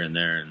going here and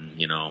there,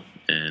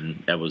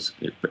 and that was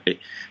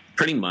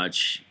pretty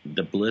much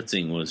the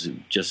blitzing was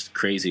just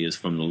crazy. Is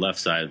from the left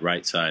side,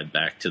 right side,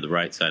 back to the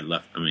right side,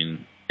 left. I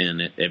mean,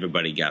 and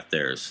everybody got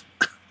theirs.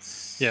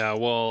 Yeah,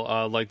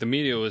 well, like the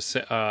media was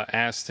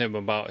asked him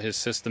about his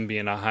system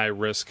being a high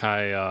risk,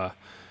 high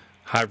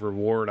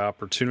reward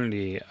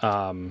opportunity.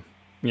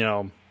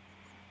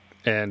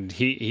 And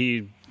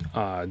he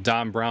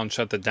Don Brown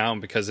shut that down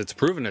because it's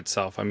proven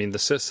itself. I mean, the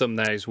system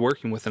that he's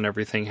working with and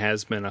everything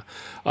has been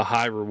a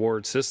high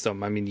reward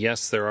system. I mean,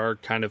 yes, there are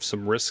kind of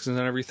some risks and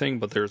everything,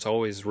 but there's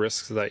always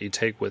risks that you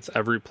take with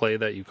every play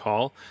that you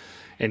call.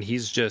 And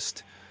he's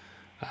just,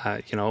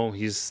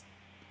 he's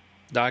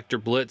Dr.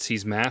 Blitz.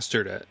 He's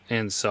mastered it.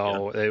 And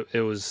so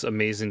it was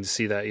amazing to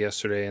see that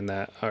yesterday.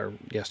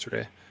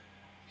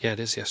 Yeah, it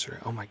is yesterday.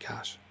 Oh my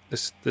gosh.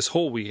 This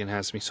whole weekend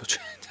has me so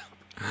checked out.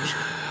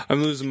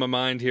 I'm losing my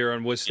mind here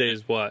on which day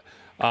is what.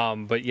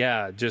 But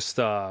yeah, just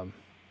gonna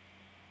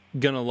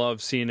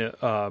love seeing it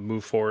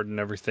move forward and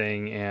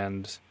everything.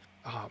 And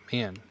oh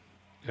man,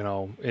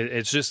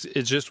 it's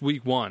just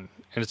week one,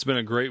 and it's been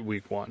a great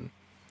week one.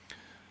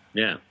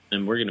 Yeah,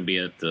 and we're gonna be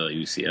at the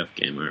UCF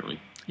game, aren't we?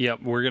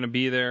 Yep, we're gonna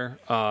be there.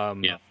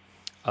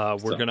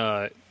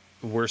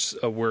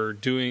 We're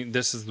doing,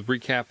 this is the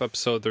recap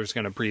episode. There's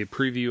going to be a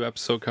preview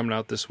episode coming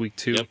out this week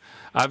too. Yep.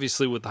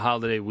 Obviously with the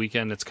holiday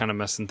weekend, it's kind of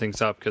messing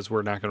things up because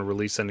we're not going to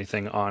release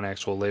anything on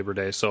actual Labor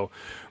Day. So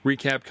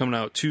recap coming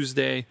out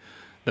Tuesday,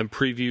 then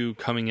preview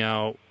coming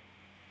out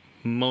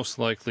most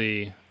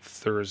likely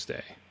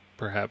Thursday,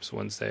 perhaps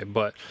Wednesday.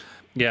 But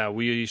yeah,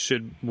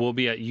 we'll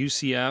be at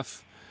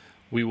UCF.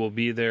 We will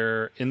be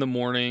there in the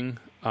morning,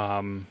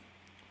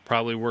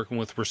 probably working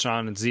with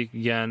Rashawn and Zeke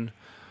again.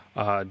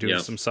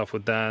 Doing some stuff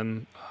with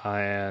them,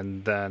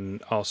 and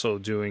then also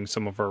doing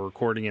some of our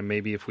recording, and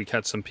maybe if we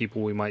catch some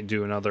people, we might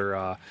do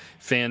another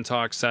fan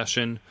talk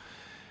session.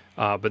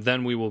 but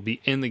then we will be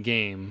in the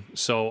game.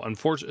 So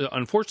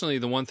unfortunately,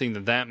 the one thing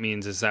that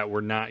means is that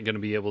we're not going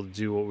to be able to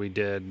do what we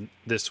did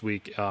this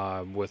week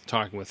with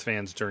talking with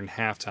fans during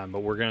halftime, but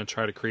we're going to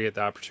try to create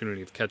the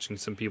opportunity of catching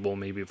some people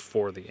maybe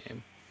before the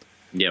game.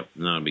 Yep,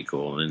 that'd be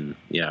cool. And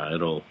yeah,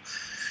 it'll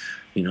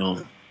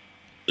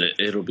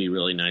be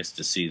really nice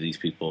to see these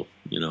people,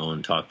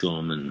 and talk to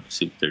them and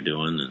see what they're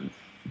doing and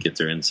get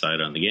their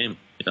insight on the game.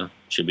 Yeah,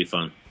 should be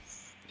fun.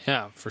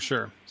 Yeah, for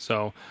sure.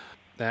 So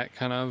that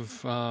kind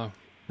of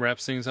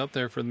wraps things up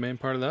there for the main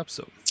part of the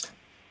episode.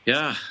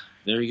 Yeah,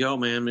 there you go,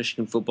 man.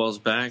 Michigan football's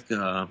back.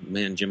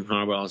 Man, Jim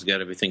Harbaugh's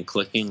got everything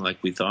clicking like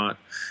we thought.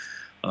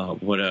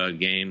 What a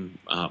game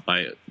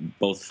by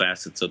both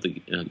facets of the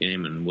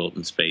game, and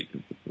Wilton Speight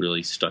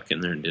really stuck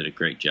in there and did a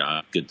great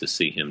job. Good to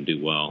see him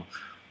do well.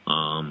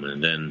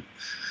 And then,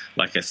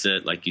 like you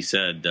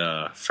said,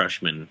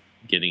 freshman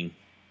getting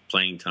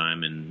playing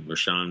time, and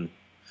Rashawn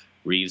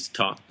Reeves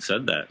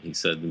said that. He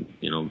said,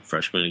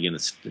 freshmen are going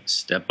to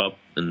step up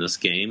in this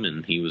game,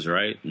 and he was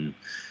right. And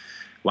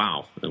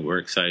wow, and we're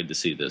excited to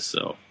see this.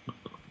 So,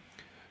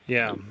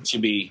 yeah,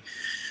 should be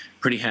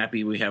pretty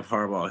happy we have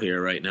Harbaugh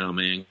here right now,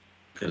 man.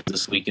 Because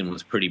this weekend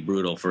was pretty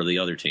brutal for the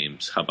other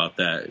teams. How about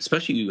that?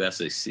 Especially you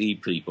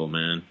SEC people,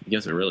 man. You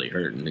guys are really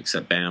hurting,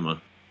 except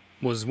Bama.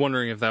 Was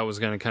wondering if that was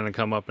going to kind of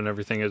come up and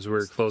everything as we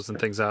were closing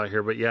things out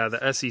here. But yeah,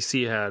 the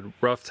SEC had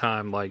rough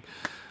time. Like,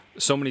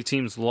 so many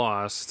teams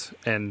lost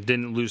and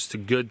didn't lose to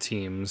good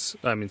teams.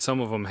 I mean, some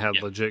of them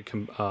had legit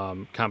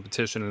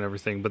competition and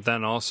everything. But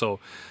then also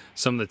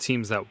some of the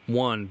teams that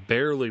won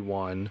barely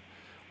won.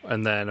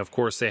 And then, of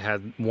course, they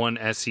had one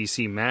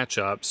SEC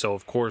matchup. So,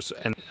 of course,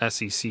 an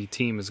SEC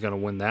team is going to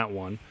win that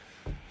one.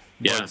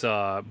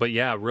 Yeah. But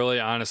yeah, really,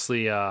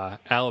 honestly,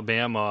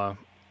 Alabama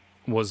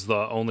was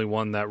the only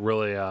one that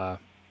really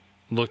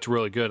looked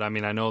really good. I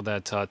mean, I know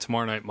that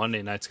tomorrow night,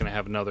 Monday night's going to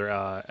have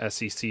another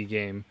SEC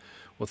game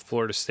with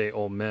Florida State,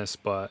 Ole Miss.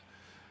 But,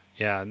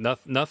 yeah,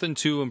 nothing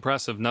too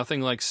impressive.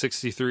 Nothing like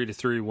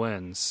 63-3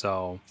 wins.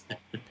 So,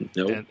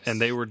 Nope. and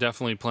they were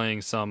definitely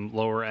playing some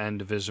lower-end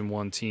Division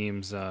I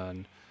teams,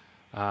 and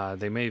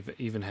they may have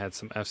even had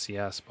some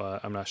FCS,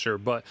 but I'm not sure.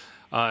 But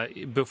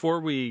before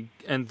we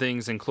end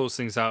things and close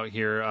things out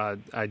here,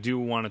 I do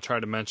want to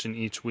try to mention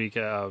each week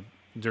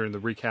during the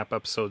recap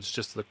episodes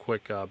just the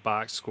quick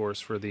box scores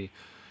for the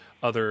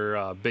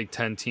other Big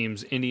Ten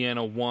teams.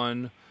 Indiana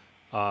won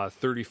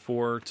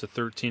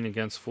 34-13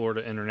 against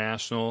Florida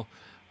International.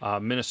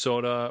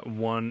 Minnesota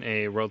won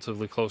a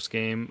relatively close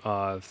game,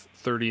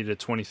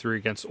 30-23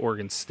 against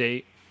Oregon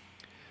State.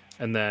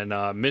 And then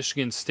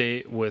Michigan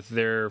State, with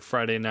their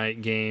Friday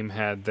night game,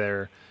 had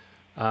their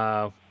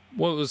what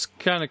was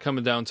kind of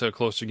coming down to a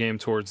closer game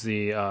towards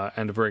the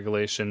end of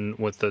regulation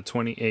with the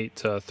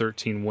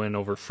 28-13 win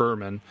over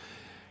Furman.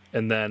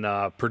 And then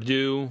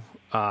Purdue,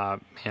 I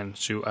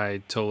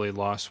totally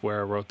lost where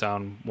I wrote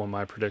down what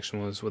my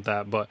prediction was with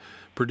that. But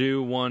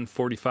Purdue won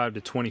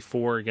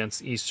 45-24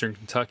 against Eastern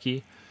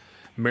Kentucky.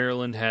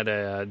 Maryland had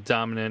a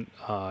dominant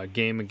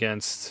game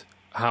against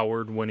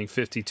Howard, winning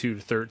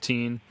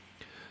 52-13.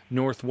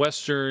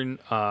 Northwestern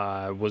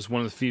was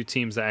one of the few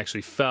teams that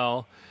actually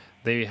fell.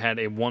 They had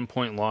a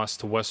 1-point loss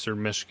to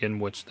Western Michigan,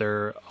 which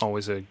they're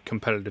always a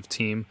competitive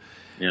team.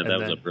 Yeah, that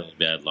was a really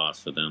bad loss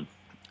for them.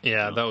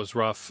 Yeah, that was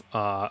rough.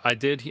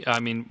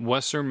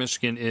 Western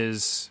Michigan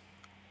is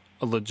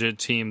a legit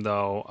team,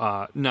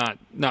 though.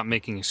 Not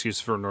making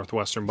excuses for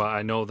Northwestern, but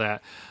I know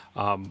that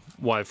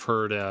what I've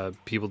heard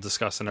people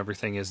discuss and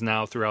everything is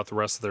now throughout the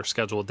rest of their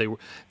schedule, they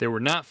were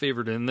not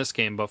favored in this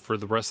game, but for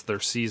the rest of their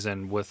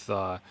season with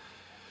the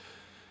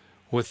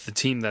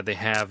team that they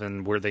have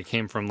and where they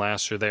came from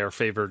last year, they are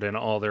favored in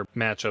all their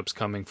matchups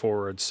coming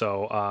forward.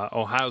 So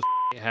Ohio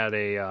State had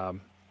a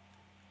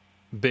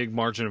big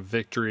margin of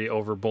victory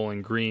over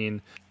Bowling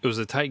Green. It was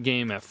a tight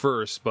game at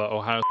first, but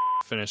Ohio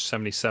State finished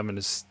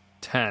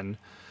 77-10.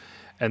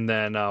 And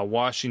then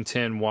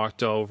Washington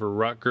walked over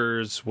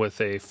Rutgers with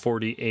a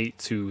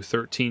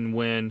 48-13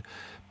 win.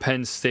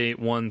 Penn State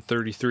won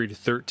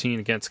 33-13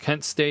 against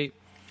Kent State.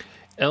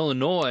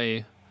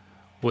 Illinois,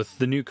 with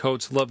the new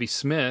coach Lovie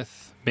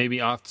Smith, maybe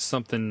off to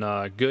something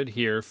good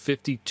here,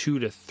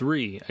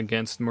 52-3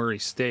 against Murray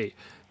State.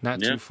 Not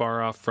too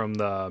far off from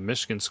the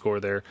Michigan score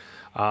there.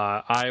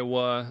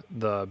 Iowa,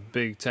 the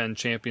Big Ten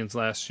champions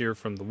last year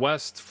from the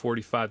West,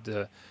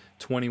 45-21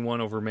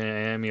 over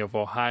Miami of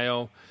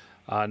Ohio.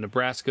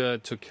 Nebraska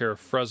took care of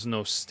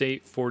Fresno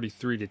State,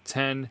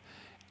 43-10.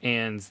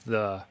 And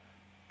the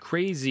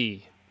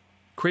crazy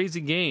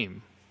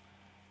game,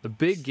 the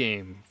big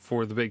game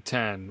for the Big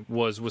Ten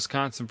was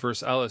Wisconsin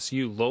versus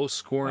LSU,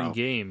 low-scoring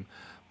game.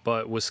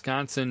 But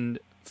Wisconsin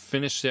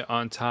finished it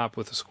on top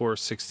with a score of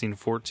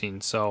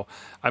 16-14. So,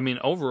 I mean,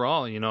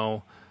 overall,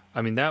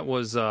 that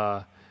was,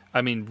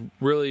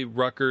 really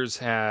Rutgers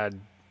had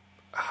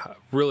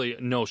really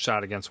no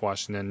shot against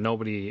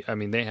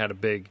Washington. They had a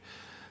big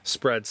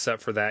spread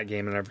set for that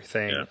game and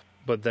everything. Yeah.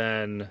 But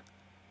then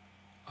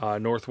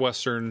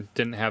Northwestern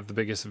didn't have the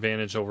biggest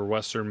advantage over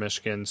Western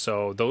Michigan,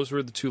 so those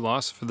were the 2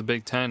 losses for the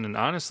Big Ten. And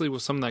honestly,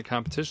 with some of that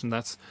competition,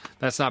 that's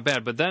not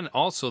bad. But then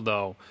also,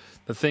 though,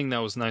 the thing that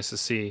was nice to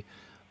see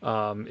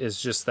is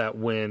just that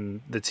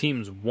when the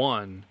teams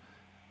won,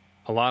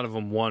 a lot of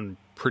them won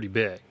pretty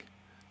big.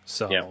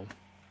 So yeah,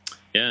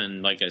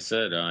 and like I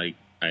said, I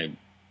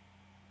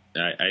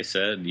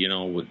said,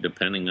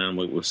 depending on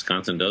what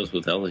Wisconsin does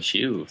with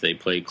LSU, if they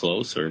play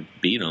close or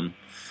beat them,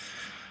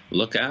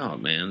 look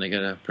out, man. They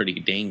got a pretty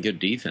dang good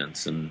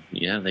defense. And,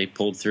 yeah, they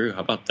pulled through.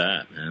 How about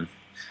that, man?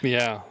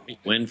 Yeah.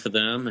 Win for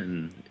them,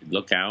 and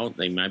look out.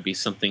 They might be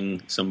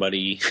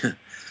somebody,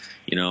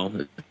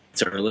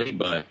 it's early,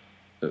 but,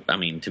 I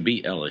mean, to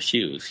beat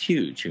LSU is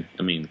huge.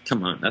 I mean,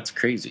 come on, that's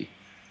crazy.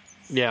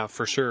 Yeah,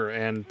 for sure.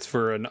 And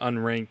for an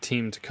unranked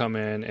team to come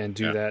in and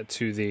do that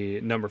to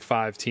the number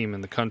 5 team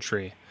in the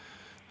country.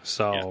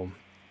 So,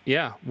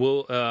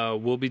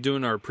 we'll be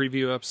doing our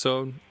preview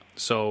episode.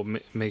 So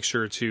make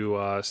sure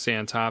to stay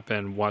on top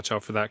and watch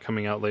out for that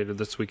coming out later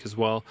this week as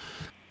well.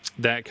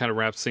 That kind of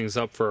wraps things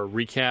up for a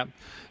recap.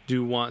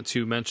 Do want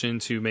to mention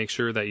to make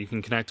sure that you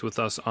can connect with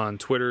us on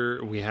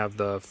Twitter. We have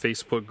the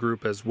Facebook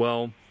group as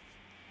well,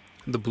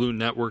 the Blue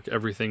Network,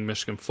 Everything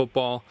Michigan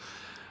Football.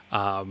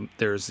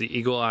 There's the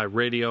Eagle Eye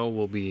Radio.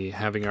 We'll be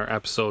having our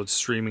episodes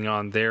streaming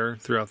on there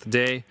throughout the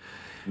day.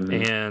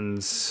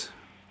 And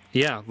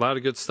yeah, a lot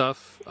of good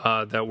stuff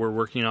that we're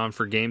working on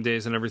for game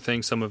days and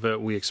everything. Some of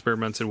it we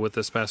experimented with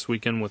this past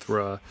weekend with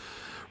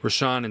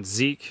Rashawn and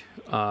Zeke.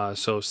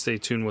 So stay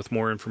tuned with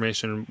more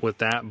information with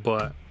that.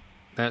 But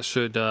that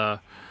should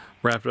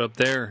wrap it up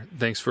there.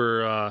 Thanks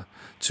for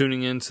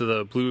tuning in to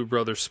the Blue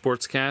Brothers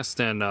Sportscast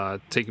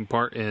and taking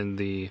part in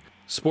the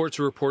sports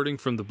reporting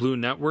from the Blue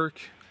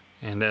Network.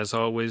 And as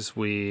always,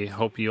 we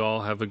hope you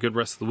all have a good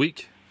rest of the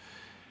week.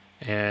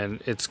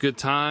 And it's a good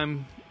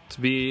time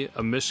to be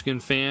a Michigan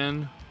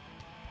fan.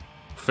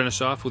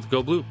 Finish off with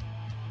Go Blue.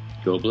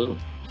 Go Blue.